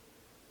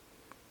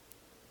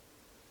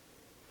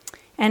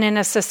 And in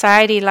a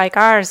society like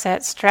ours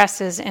that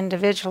stresses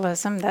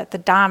individualism, that the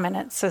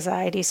dominant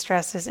society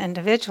stresses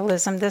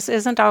individualism, this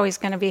isn't always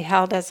going to be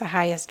held as the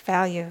highest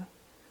value.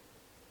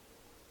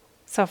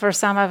 So for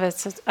some of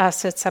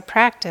us, it's a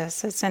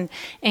practice. It's an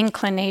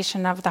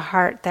inclination of the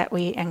heart that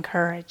we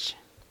encourage.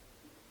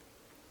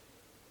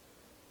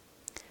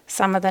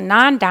 Some of the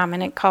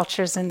non-dominant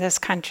cultures in this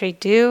country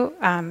do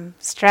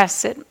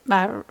stress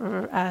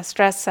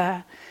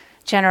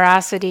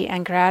generosity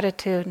and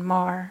gratitude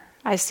more.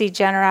 I see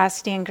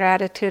generosity and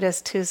gratitude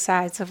as 2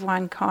 sides of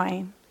one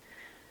coin.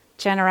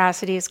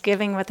 Generosity is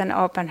giving with an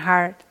open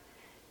heart,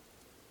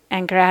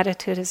 and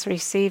gratitude is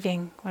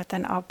receiving with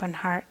an open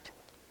heart.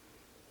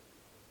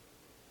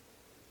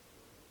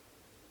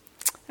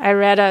 I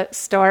read a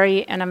story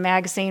in a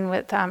magazine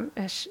with, I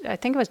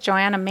think it was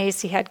Joanna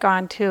Macy had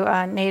gone to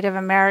a Native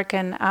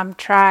American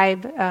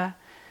tribe,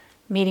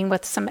 meeting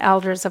with some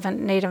elders of a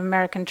Native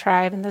American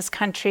tribe in this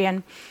country,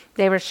 and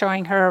they were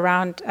showing her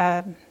around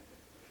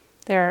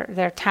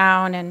their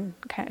town and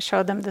kind of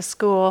showed them the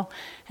school.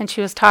 And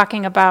she was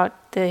talking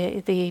about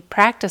the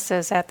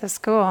practices at the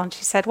school. And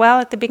she said, well,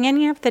 at the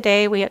beginning of the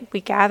day, we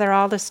gather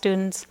all the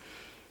students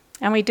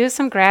and we do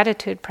some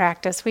gratitude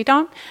practice. We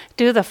don't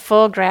do the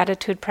full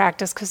gratitude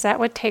practice because that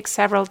would take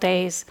several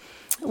days.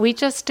 We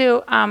just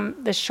do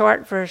the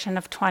short version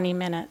of 20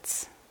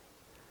 minutes.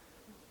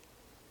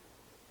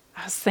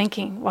 I was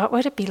thinking, what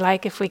would it be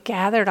like if we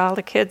gathered all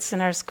the kids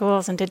in our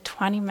schools and did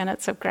 20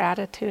 minutes of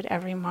gratitude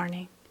every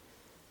morning?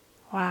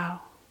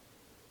 Wow,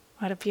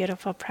 what a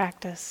beautiful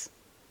practice.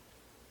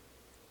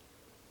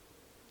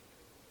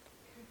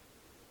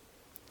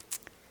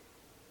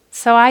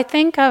 So I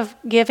think of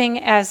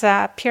giving as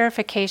a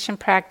purification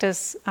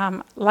practice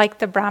like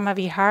the Brahma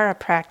Vihara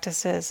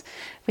practices.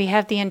 We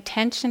have the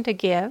intention to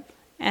give,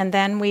 and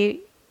then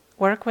we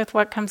work with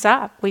what comes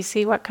up. We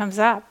see what comes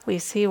up. We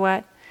see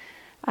what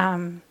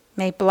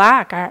may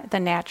block the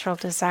natural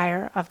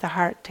desire of the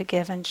heart to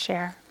give and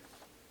share.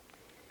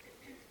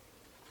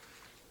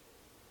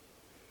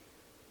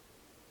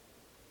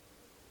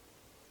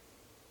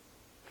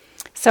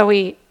 So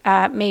we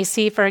may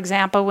see, for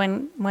example,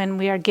 when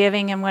we are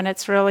giving and when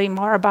it's really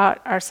more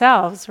about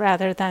ourselves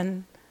rather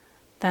than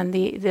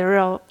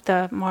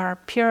the more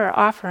pure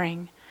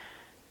offering.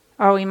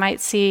 Or we might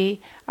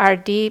see our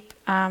deep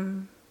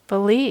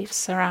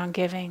beliefs around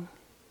giving.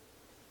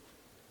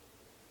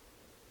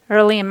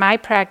 Early in my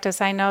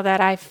practice, I know that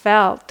I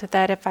felt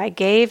that if I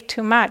gave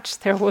too much,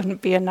 there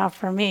wouldn't be enough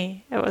for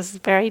me. It was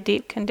very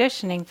deep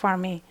conditioning for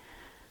me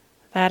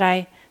that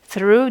I,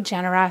 through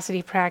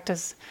generosity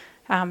practice,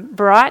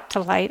 brought to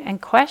light and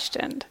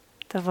questioned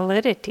the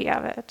validity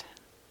of it.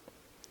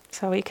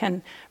 So we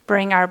can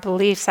bring our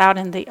beliefs out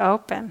in the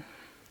open.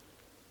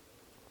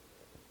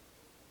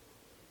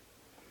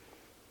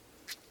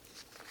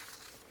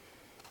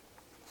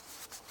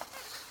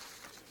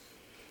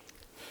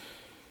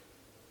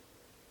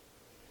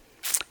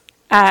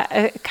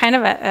 Kind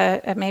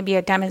of maybe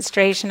a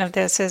demonstration of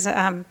this is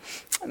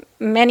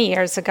many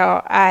years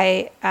ago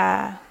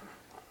I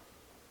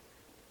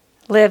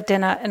lived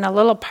in a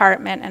little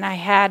apartment, and I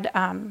had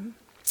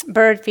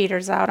bird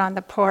feeders out on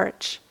the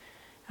porch,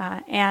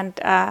 and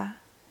I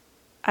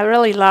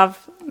really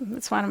love.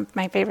 It's one of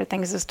my favorite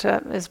things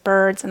is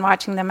birds and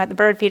watching them at the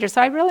bird feeder.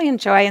 So I really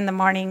enjoy in the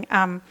morning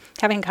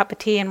having a cup of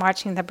tea and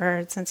watching the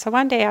birds. And so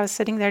one day I was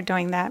sitting there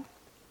doing that.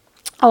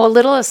 Oh, a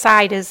little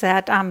aside is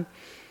that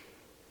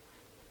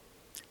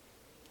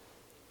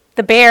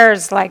the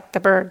bears like the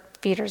bird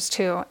feeders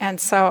too,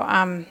 and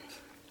so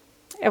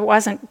it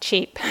wasn't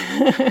cheap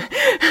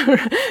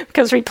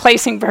because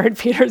replacing bird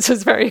feeders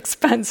is very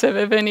expensive.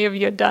 If any of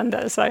you had done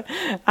this,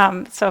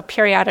 so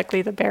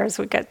periodically the bears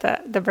would get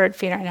the bird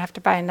feeder and have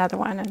to buy another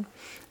one. And I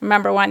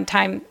remember one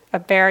time a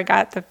bear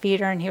got the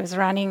feeder and he was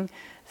running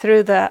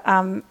through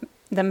the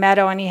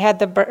meadow, and he had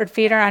the bird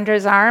feeder under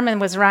his arm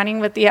and was running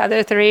with the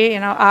other three,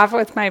 off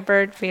with my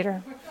bird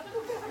feeder.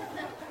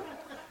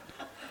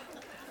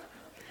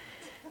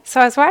 So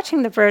I was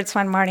watching the birds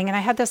one morning, and I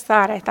had this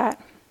thought. I thought,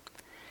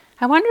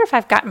 I wonder if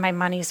I've gotten my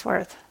money's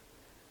worth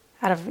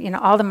out of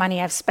all the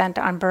money I've spent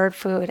on bird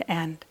food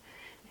and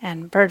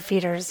bird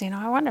feeders.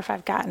 I wonder if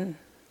I've gotten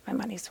my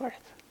money's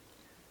worth.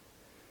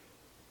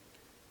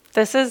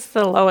 This is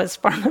the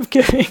lowest form of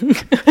giving.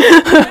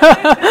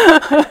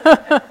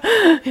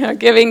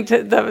 Giving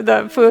to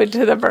the food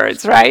to the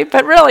birds, right?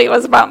 But really, it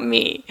was about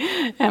me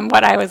and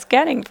what I was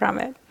getting from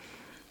it.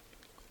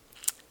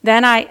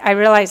 Then I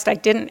realized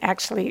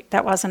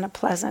that wasn't a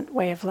pleasant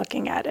way of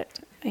looking at it.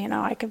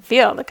 I could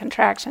feel the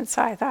contraction,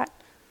 so I thought,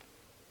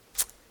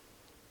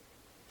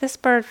 this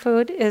bird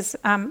food is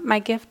my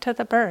gift to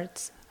the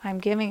birds. I'm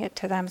giving it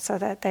to them so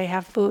that they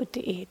have food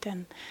to eat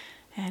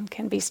and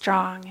can be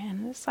strong.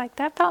 And it's like,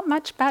 that felt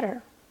much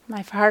better.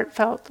 My heart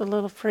felt a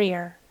little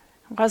freer.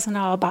 It wasn't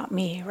all about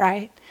me,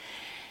 right?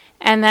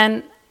 And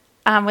then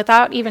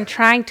without even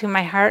trying to,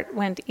 my heart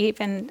went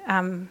even...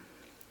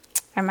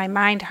 or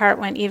my heart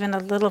went even a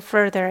little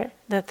further.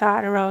 The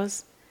thought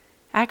arose,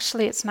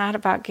 actually it's not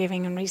about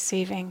giving and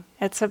receiving.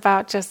 It's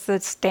about just the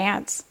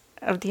dance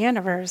of the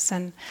universe,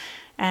 and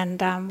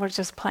we're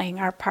just playing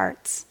our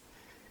parts.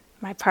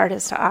 My part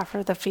is to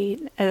offer the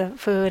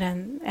food,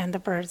 and the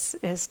birds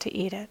is to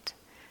eat it.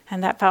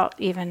 And that felt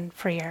even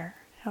freer.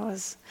 It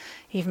was,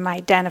 even my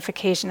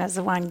identification as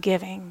the one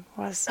giving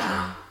was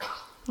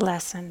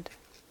lessened.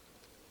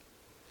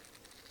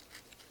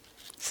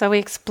 So we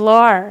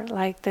explore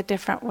the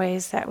different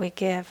ways that we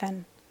give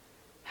and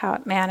how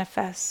it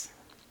manifests.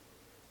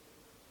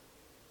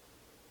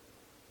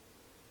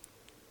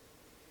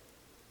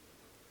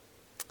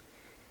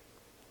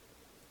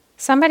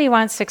 Somebody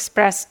once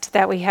expressed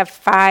that we have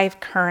 5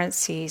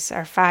 currencies,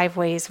 or 5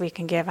 ways we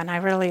can give, and I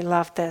really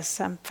love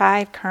this.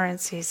 5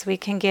 currencies we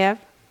can give: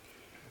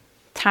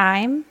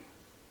 time,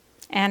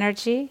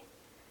 energy,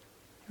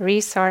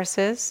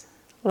 resources,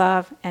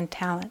 love, and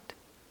talent.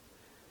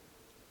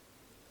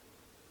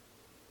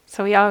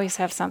 So we always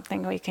have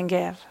something we can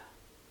give.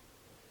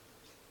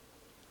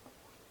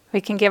 We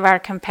can give our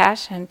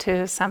compassion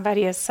to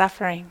somebody who's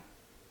suffering.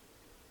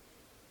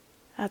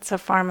 That's a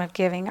form of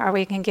giving. Or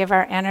we can give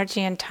our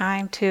energy and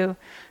time to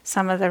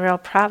some of the real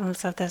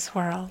problems of this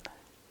world.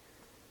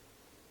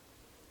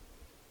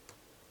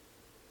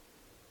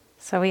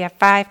 So we have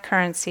 5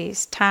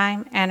 currencies: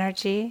 time,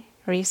 energy,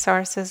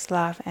 resources,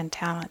 love, and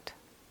talent.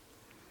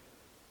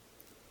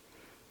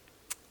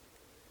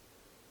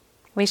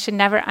 We should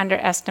never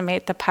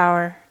underestimate the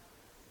power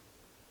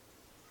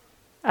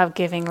of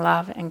giving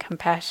love and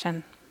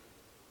compassion.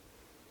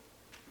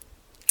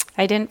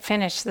 I didn't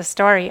finish the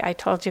story. I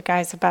told you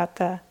guys about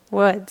the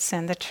woods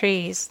and the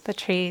trees.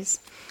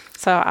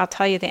 So I'll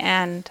tell you the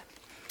end.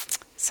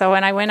 So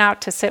when I went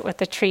out to sit with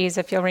the trees,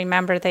 if you'll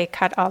remember, they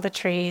cut all the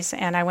trees,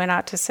 and I went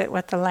out to sit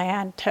with the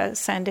land to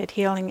send it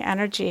healing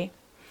energy.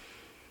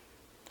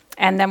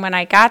 And then when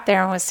I got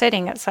there and was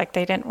sitting, it's like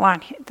they didn't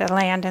want, the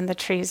land and the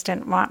trees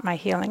didn't want my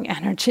healing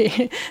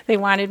energy. They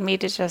wanted me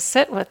to just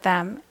sit with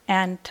them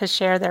and to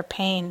share their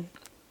pain.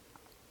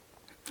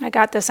 I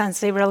got the sense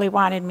they really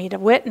wanted me to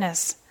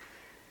witness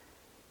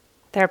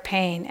their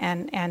pain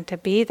and to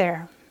be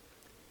there.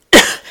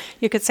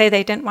 You could say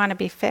they didn't want to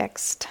be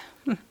fixed.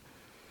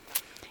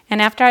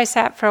 And after I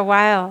sat for a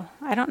while,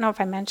 I don't know if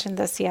I mentioned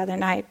this the other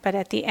night, but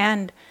at the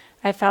end,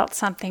 I felt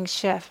something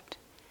shift.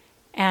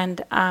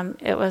 And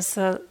it was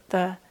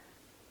I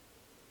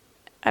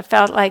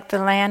felt like the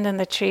land and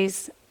the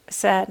trees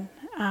said,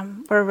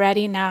 we're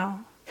ready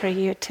now to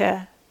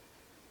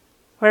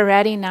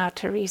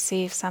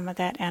receive some of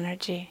that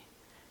energy.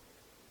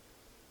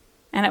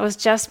 And it was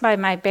just by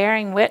my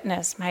bearing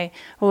witness, my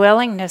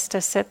willingness to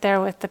sit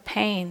there with the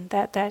pain,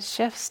 that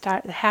shift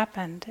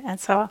happened. And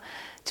so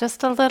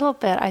just a little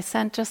bit, I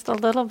sent just a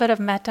little bit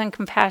of metta and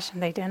compassion.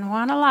 They didn't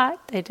want a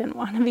lot. They didn't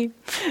want to be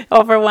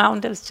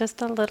overwhelmed. It was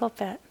just a little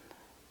bit.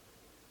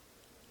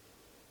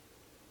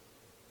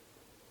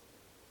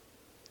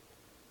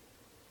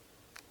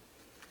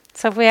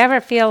 So if we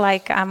ever feel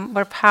like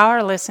we're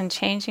powerless in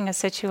changing a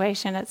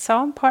situation, it's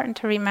so important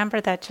to remember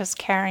that just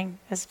caring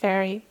is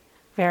very,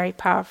 very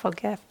powerful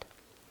gift.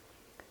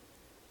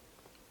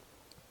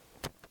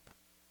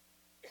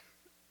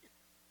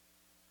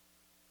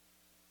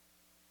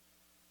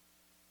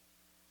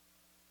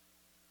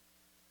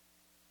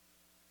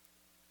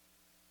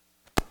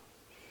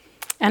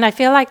 And I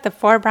feel like the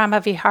 4 Brahma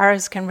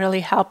Viharas can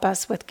really help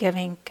us with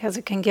giving, because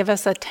it can give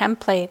us a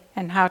template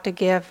in how to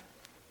give,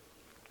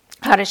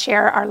 how to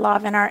share our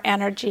love and our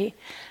energy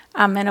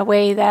in a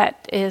way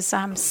that is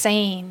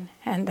sane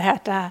and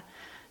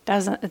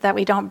that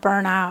we don't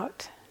burn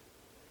out.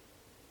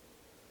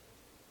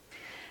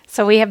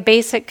 So we have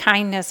basic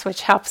kindness,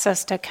 which helps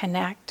us to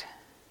connect.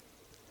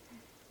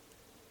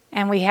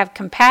 And we have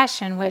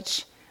compassion,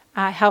 which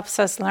helps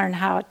us learn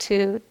how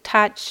to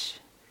touch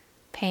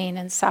pain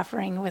and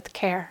suffering with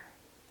care,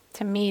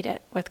 to meet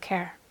it with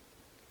care.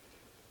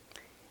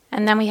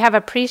 And then we have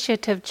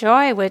appreciative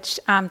joy, which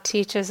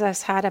teaches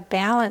us how to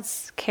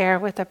balance care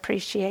with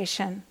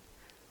appreciation.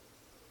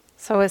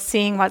 So it's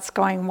seeing what's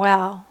going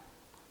well,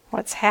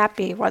 what's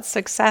happy, what's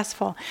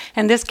successful.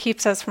 And this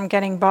keeps us from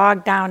getting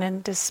bogged down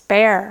in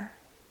despair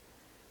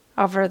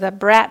over the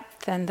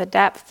breadth and the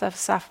depth of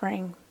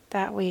suffering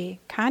that we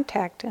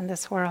contact in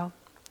this world.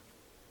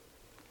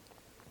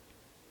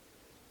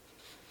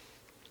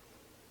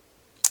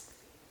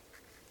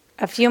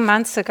 A few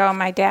months ago,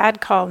 my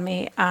dad called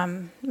me.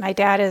 My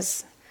dad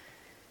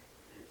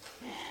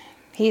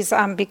he's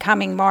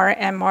becoming more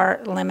and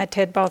more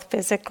limited, both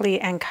physically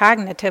and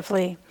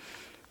cognitively.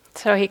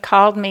 So he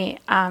called me,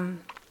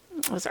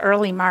 it was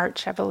early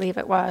March, I believe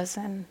it was,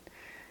 and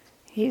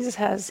he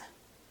says,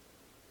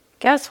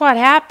 "Guess what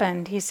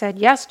happened?" He said,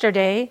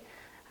 "Yesterday,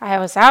 I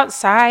was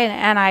outside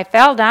and I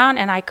fell down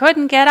and I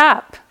couldn't get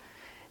up."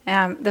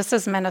 This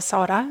is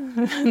Minnesota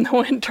in the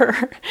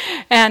winter.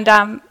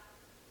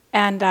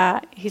 And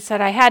he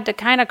said, I had to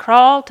kind of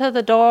crawl to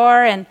the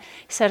door, and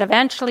he said,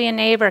 eventually a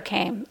neighbor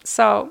came.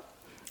 So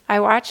I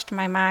watched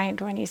my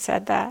mind when he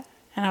said that,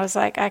 and I was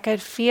like, I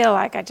could feel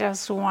like I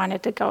just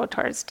wanted to go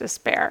towards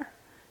despair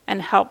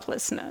and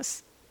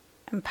helplessness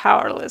and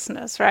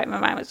powerlessness, right? My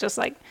mind was just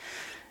like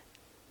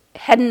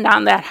heading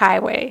down that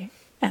highway.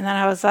 And then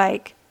I was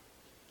like,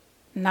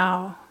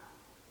 no,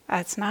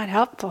 that's not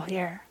helpful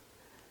here.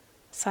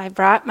 So I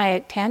brought my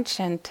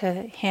attention to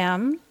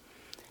him.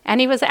 And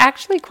he was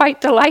actually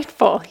quite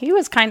delightful. He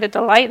was kind of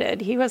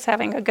delighted. He was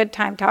having a good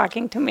time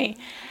talking to me.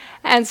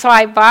 And so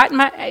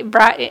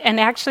and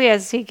actually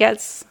as he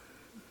gets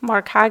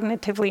more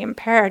cognitively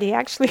impaired, he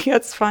actually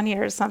gets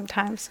funnier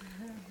sometimes.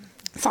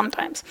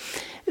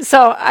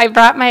 So I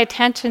brought my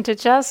attention to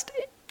just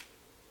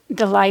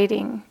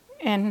delighting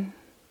in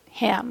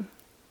him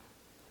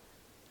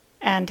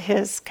and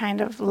his kind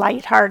of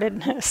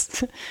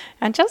lightheartedness.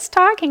 And just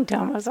talking to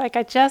him, it was like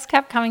I just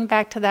kept coming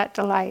back to that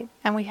delight.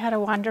 And we had a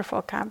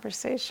wonderful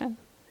conversation.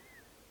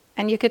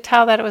 And you could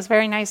tell that it was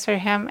very nice for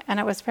him,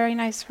 and it was very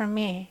nice for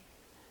me.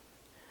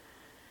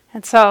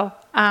 And so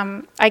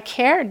I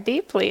cared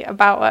deeply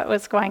about what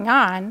was going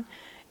on.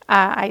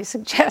 I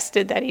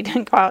suggested that he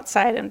didn't go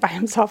outside and by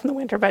himself in the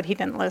winter, but he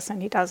didn't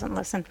listen. He doesn't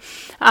listen.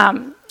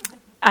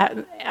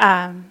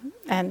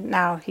 And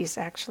now he's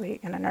actually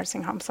in a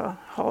nursing home, so a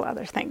whole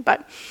other thing.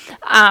 But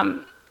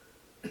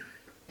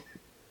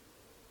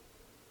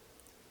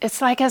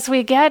it's like as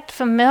we get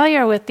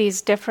familiar with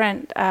these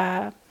different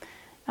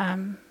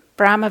Brahma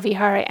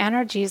Vihara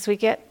energies, we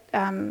get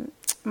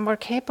more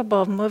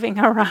capable of moving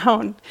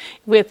around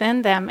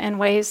within them in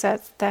ways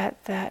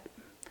that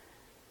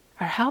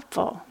are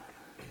helpful.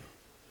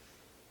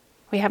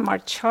 We have more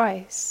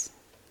choice.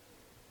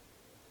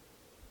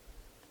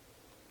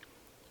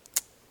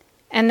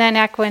 And then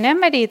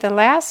equanimity, the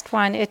last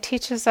one, it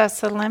teaches us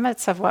the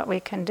limits of what we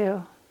can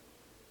do.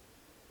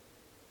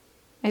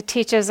 It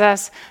teaches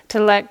us to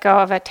let go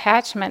of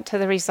attachment to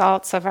the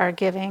results of our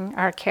giving,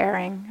 our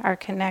caring, our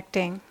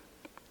connecting.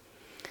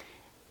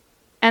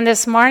 And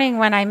this morning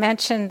when I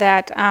mentioned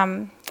that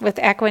with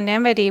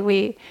equanimity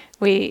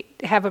we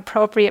have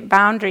appropriate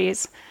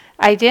boundaries,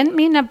 I didn't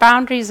mean the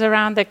boundaries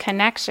around the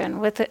connection.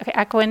 With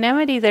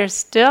equanimity, there's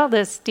still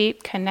this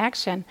deep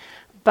connection,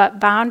 but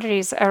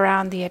boundaries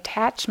around the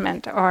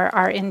attachment or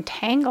our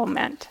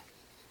entanglement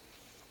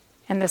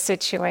in the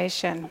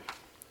situation.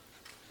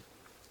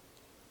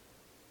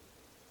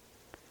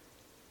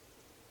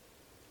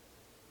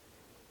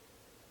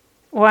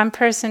 one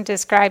person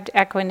described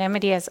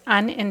equanimity as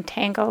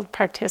unentangled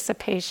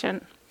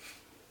participation.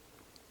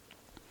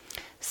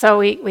 So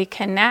we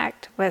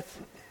connect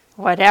with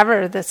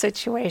whatever the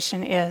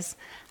situation is,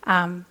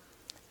 and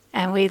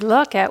we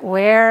look at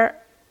where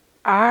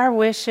our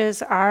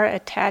wishes, our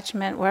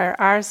attachment, where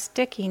our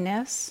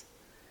stickiness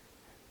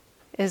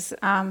is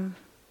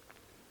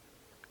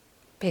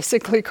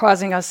basically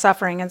causing us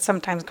suffering, and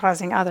sometimes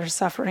causing others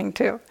suffering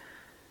too.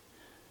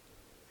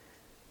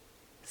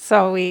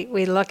 So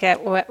we look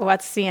at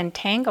what's the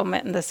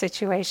entanglement in the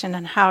situation,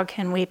 and how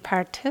can we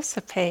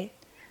participate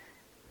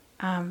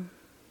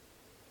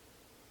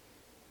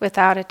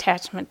without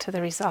attachment to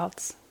the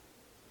results.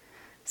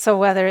 So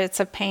whether it's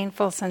a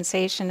painful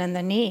sensation in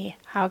the knee,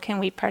 how can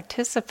we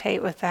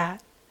participate with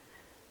that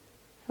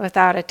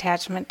without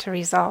attachment to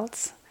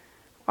results?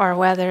 Or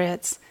whether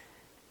it's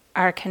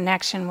our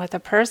connection with a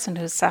person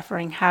who's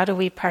suffering, how do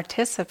we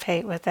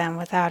participate with them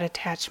without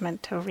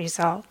attachment to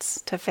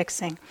results, to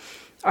fixing?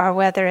 Or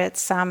whether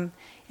it's some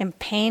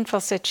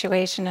painful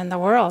situation in the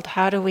world,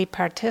 how do we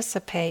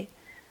participate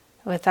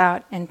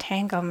without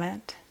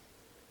entanglement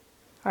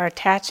or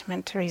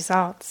attachment to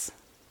results?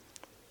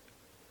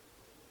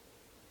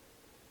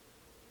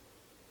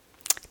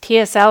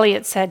 T.S.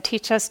 Eliot said,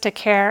 "Teach us to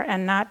care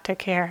and not to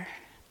care."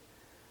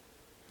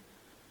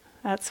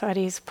 That's what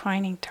he's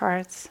pointing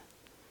towards.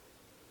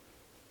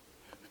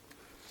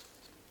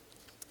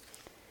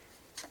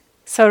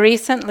 So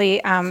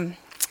recently,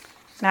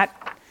 not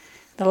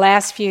the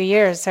last few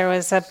years, there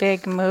was a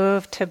big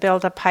move to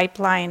build a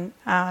pipeline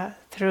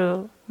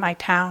through my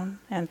town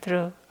and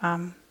through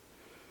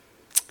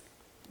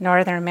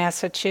northern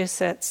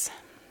Massachusetts,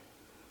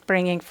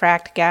 bringing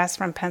fracked gas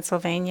from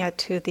Pennsylvania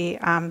to the,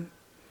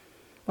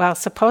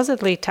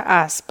 supposedly to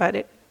us, but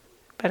it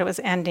was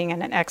ending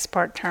in an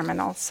export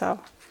terminal, so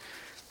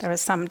there was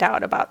some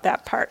doubt about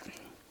that part.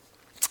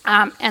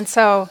 And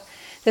so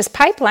this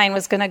pipeline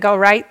was going to go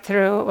right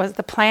through,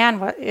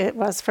 it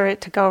was for it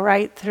to go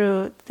right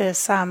through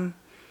this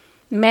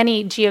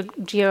many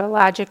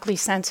geologically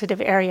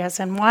sensitive areas,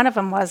 and one of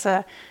them was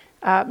a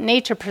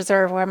nature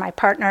preserve where my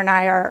partner and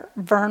I are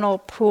vernal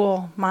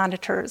pool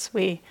monitors.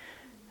 We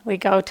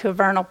go to a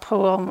vernal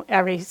pool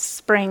every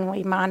spring.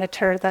 We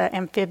monitor the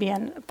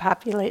amphibian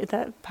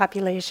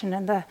population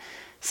and the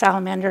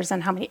salamanders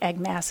and how many egg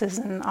masses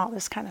and all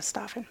this kind of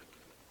stuff. And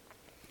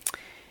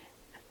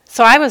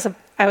so I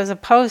was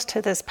opposed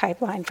to this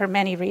pipeline for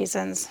many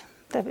reasons,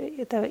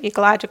 the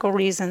ecological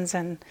reasons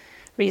and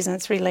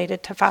reasons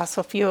related to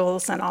fossil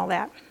fuels and all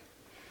that.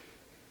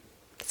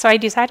 So I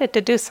decided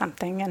to do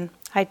something, and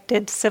I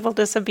did civil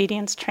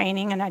disobedience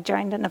training, and I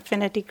joined an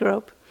affinity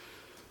group.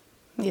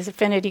 These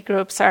affinity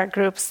groups are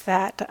groups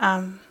that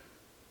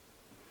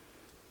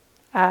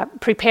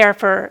prepare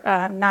for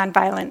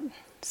nonviolent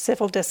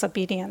civil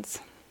disobedience.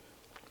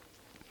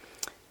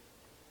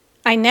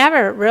 I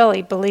never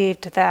really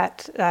believed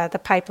that the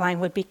pipeline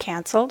would be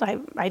canceled.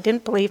 I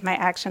didn't believe my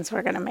actions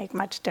were going to make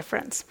much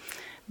difference.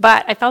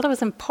 But I felt it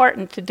was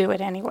important to do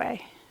it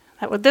anyway.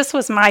 This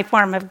was my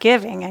form of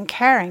giving and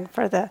caring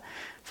for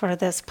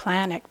this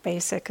planet,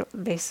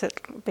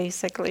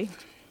 basically.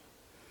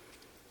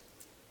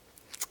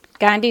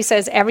 Gandhi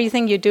says,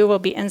 everything you do will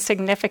be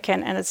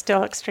insignificant, and it's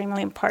still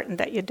extremely important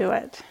that you do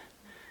it.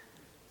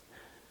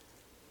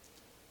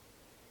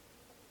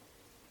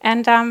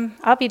 And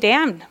I'll be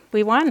damned,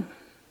 we won.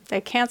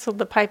 They canceled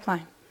the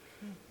pipeline.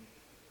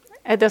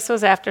 This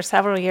was after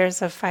several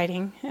years of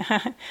fighting,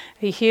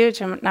 a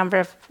huge number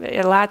of,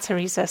 lots of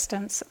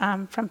resistance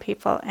from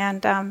people.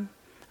 And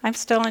I'm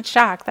still in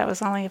shock. That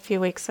was only a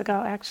few weeks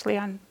ago, actually,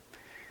 on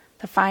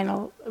the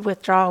final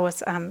withdrawal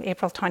was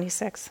April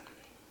 26th.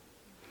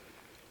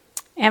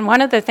 And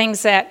one of the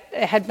things that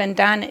had been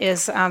done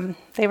is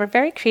they were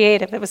very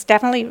creative. It was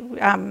definitely,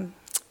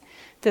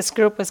 this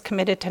group was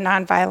committed to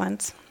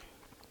nonviolence.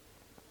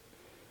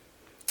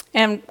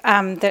 And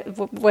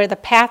where the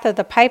path of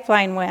the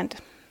pipeline went,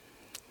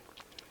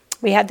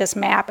 we had this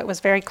map. It was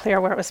very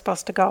clear where it was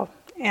supposed to go.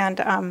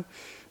 And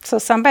so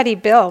somebody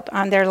built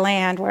on their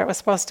land where it was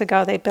supposed to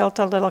go. They built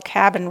a little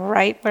cabin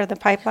right where the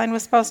pipeline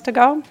was supposed to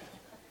go.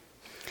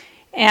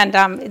 And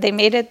they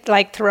made it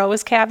like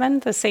Thoreau's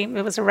cabin.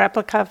 It was a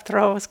replica of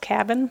Thoreau's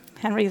cabin,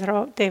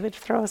 David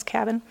Thoreau's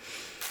cabin.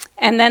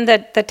 And then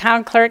the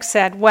town clerk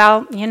said,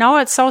 well,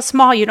 it's so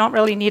small you don't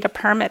really need a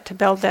permit to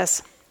build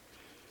this.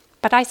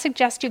 But I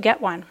suggest you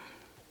get one.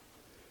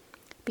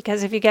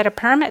 Because if you get a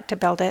permit to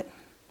build it,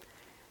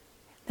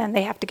 then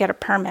they have to get a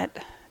permit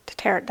to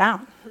tear it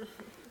down.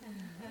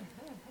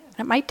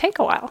 It might take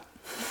a while.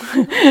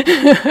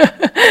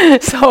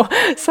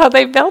 So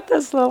they built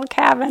this little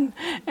cabin,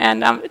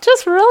 and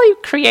just really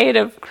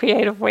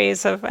creative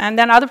ways of. And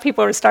then other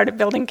people started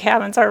building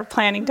cabins, or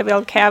planning to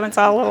build cabins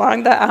all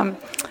along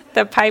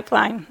the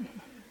pipeline.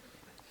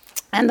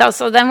 And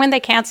so then when they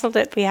canceled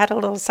it, we had a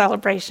little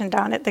celebration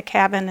down at the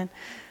cabin,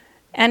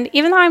 and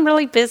even though I'm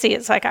really busy,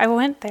 it's like I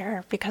went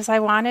there because I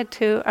wanted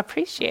to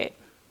appreciate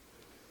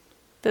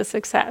the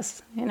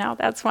success.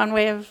 That's one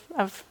way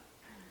of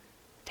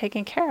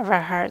taking care of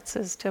our hearts,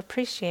 is to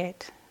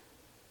appreciate.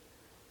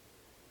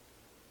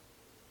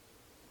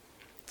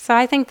 So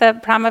I think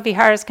that Brahma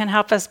Viharas can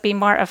help us be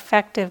more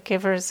effective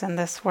givers in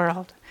this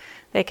world.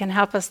 They can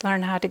help us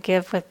learn how to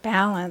give with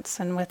balance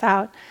and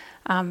without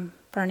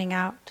burning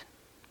out.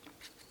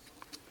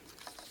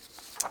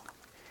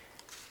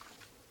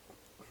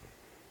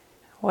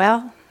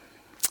 Well,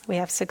 we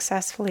have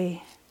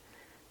successfully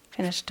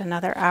finished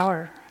another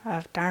hour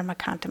of Dharma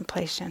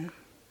contemplation.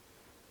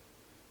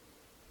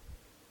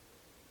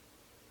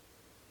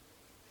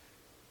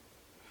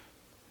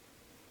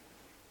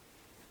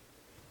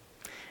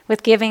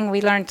 With giving,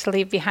 we learn to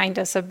leave behind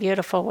us a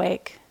beautiful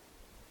wake.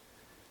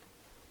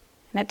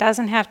 And it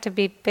doesn't have to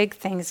be big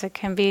things. It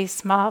can be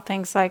small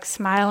things like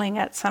smiling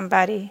at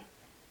somebody,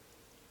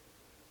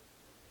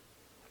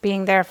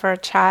 being there for a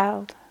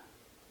child,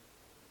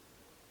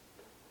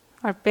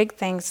 or big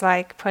things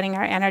like putting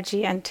our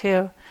energy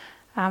into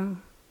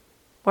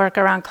work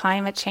around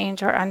climate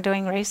change or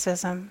undoing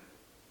racism.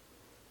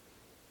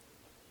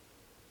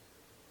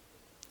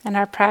 And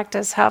our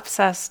practice helps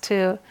us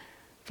to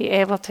be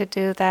able to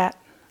do that,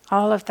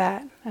 all of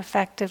that,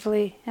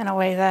 effectively in a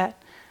way that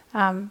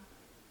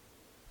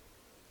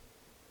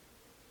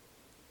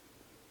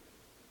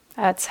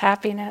adds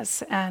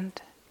happiness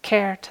and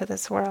care to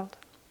this world.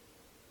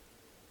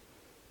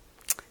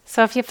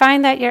 So if you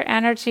find that your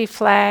energy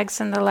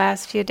flags in the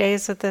last few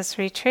days of this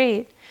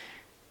retreat,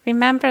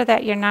 remember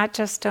that you're not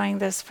just doing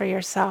this for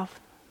yourself.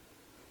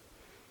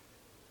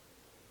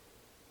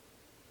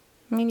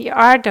 I mean, you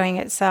are doing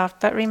it self,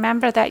 but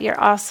remember that you're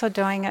also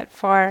doing it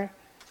for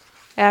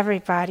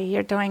everybody.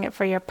 You're doing it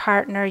for your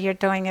partner, you're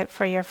doing it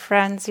for your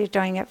friends, you're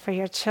doing it for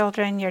your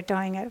children, you're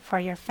doing it for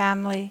your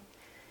family.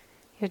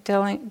 You're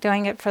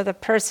doing it for the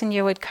person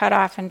you would cut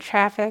off in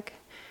traffic.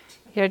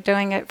 You're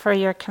doing it for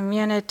your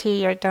community,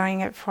 you're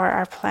doing it for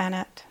our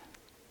planet.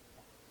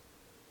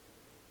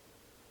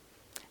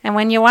 And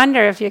when you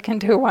wonder if you can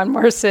do one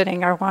more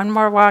sitting or one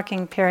more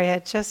walking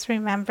period, just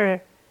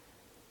remember,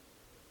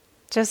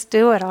 just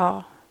do it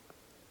all.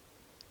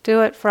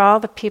 Do it for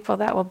all the people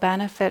that will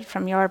benefit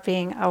from your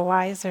being a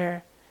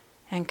wiser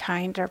and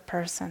kinder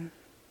person.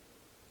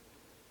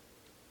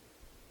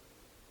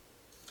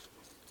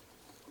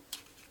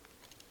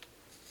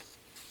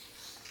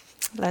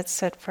 Let's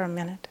sit for a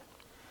minute.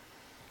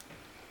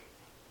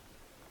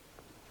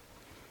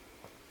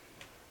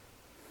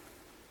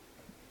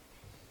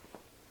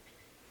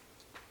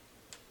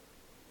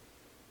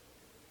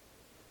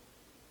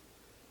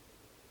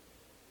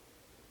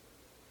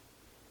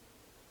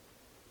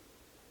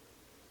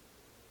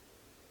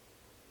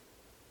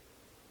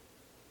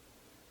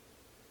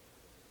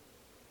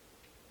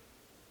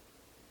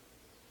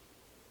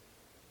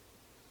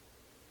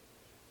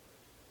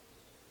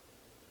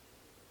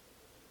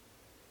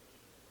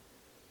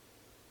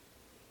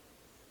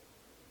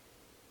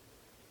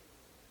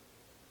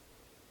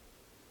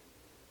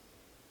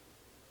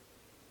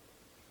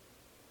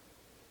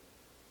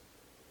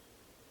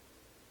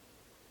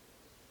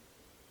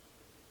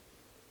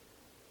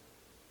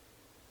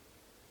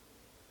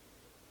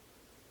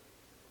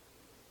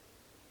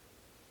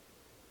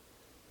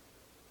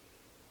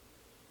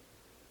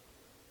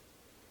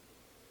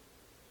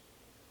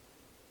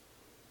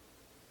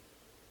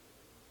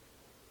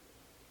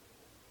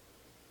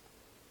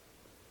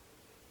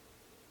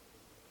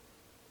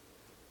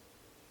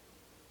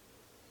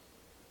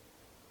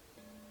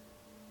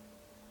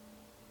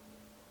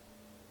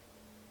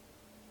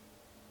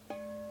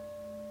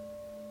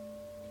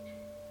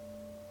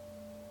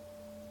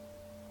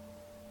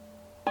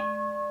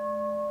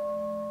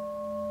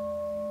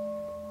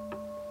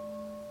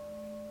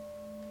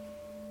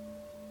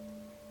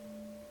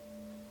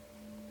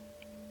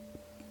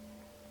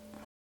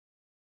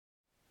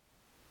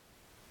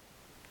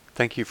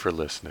 Thank you for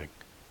listening.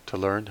 To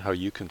learn how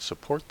you can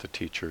support the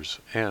teachers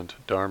and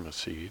Dharma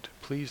Seed,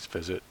 please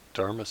visit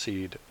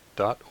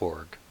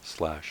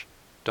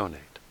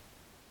dharmaseed.org/donate.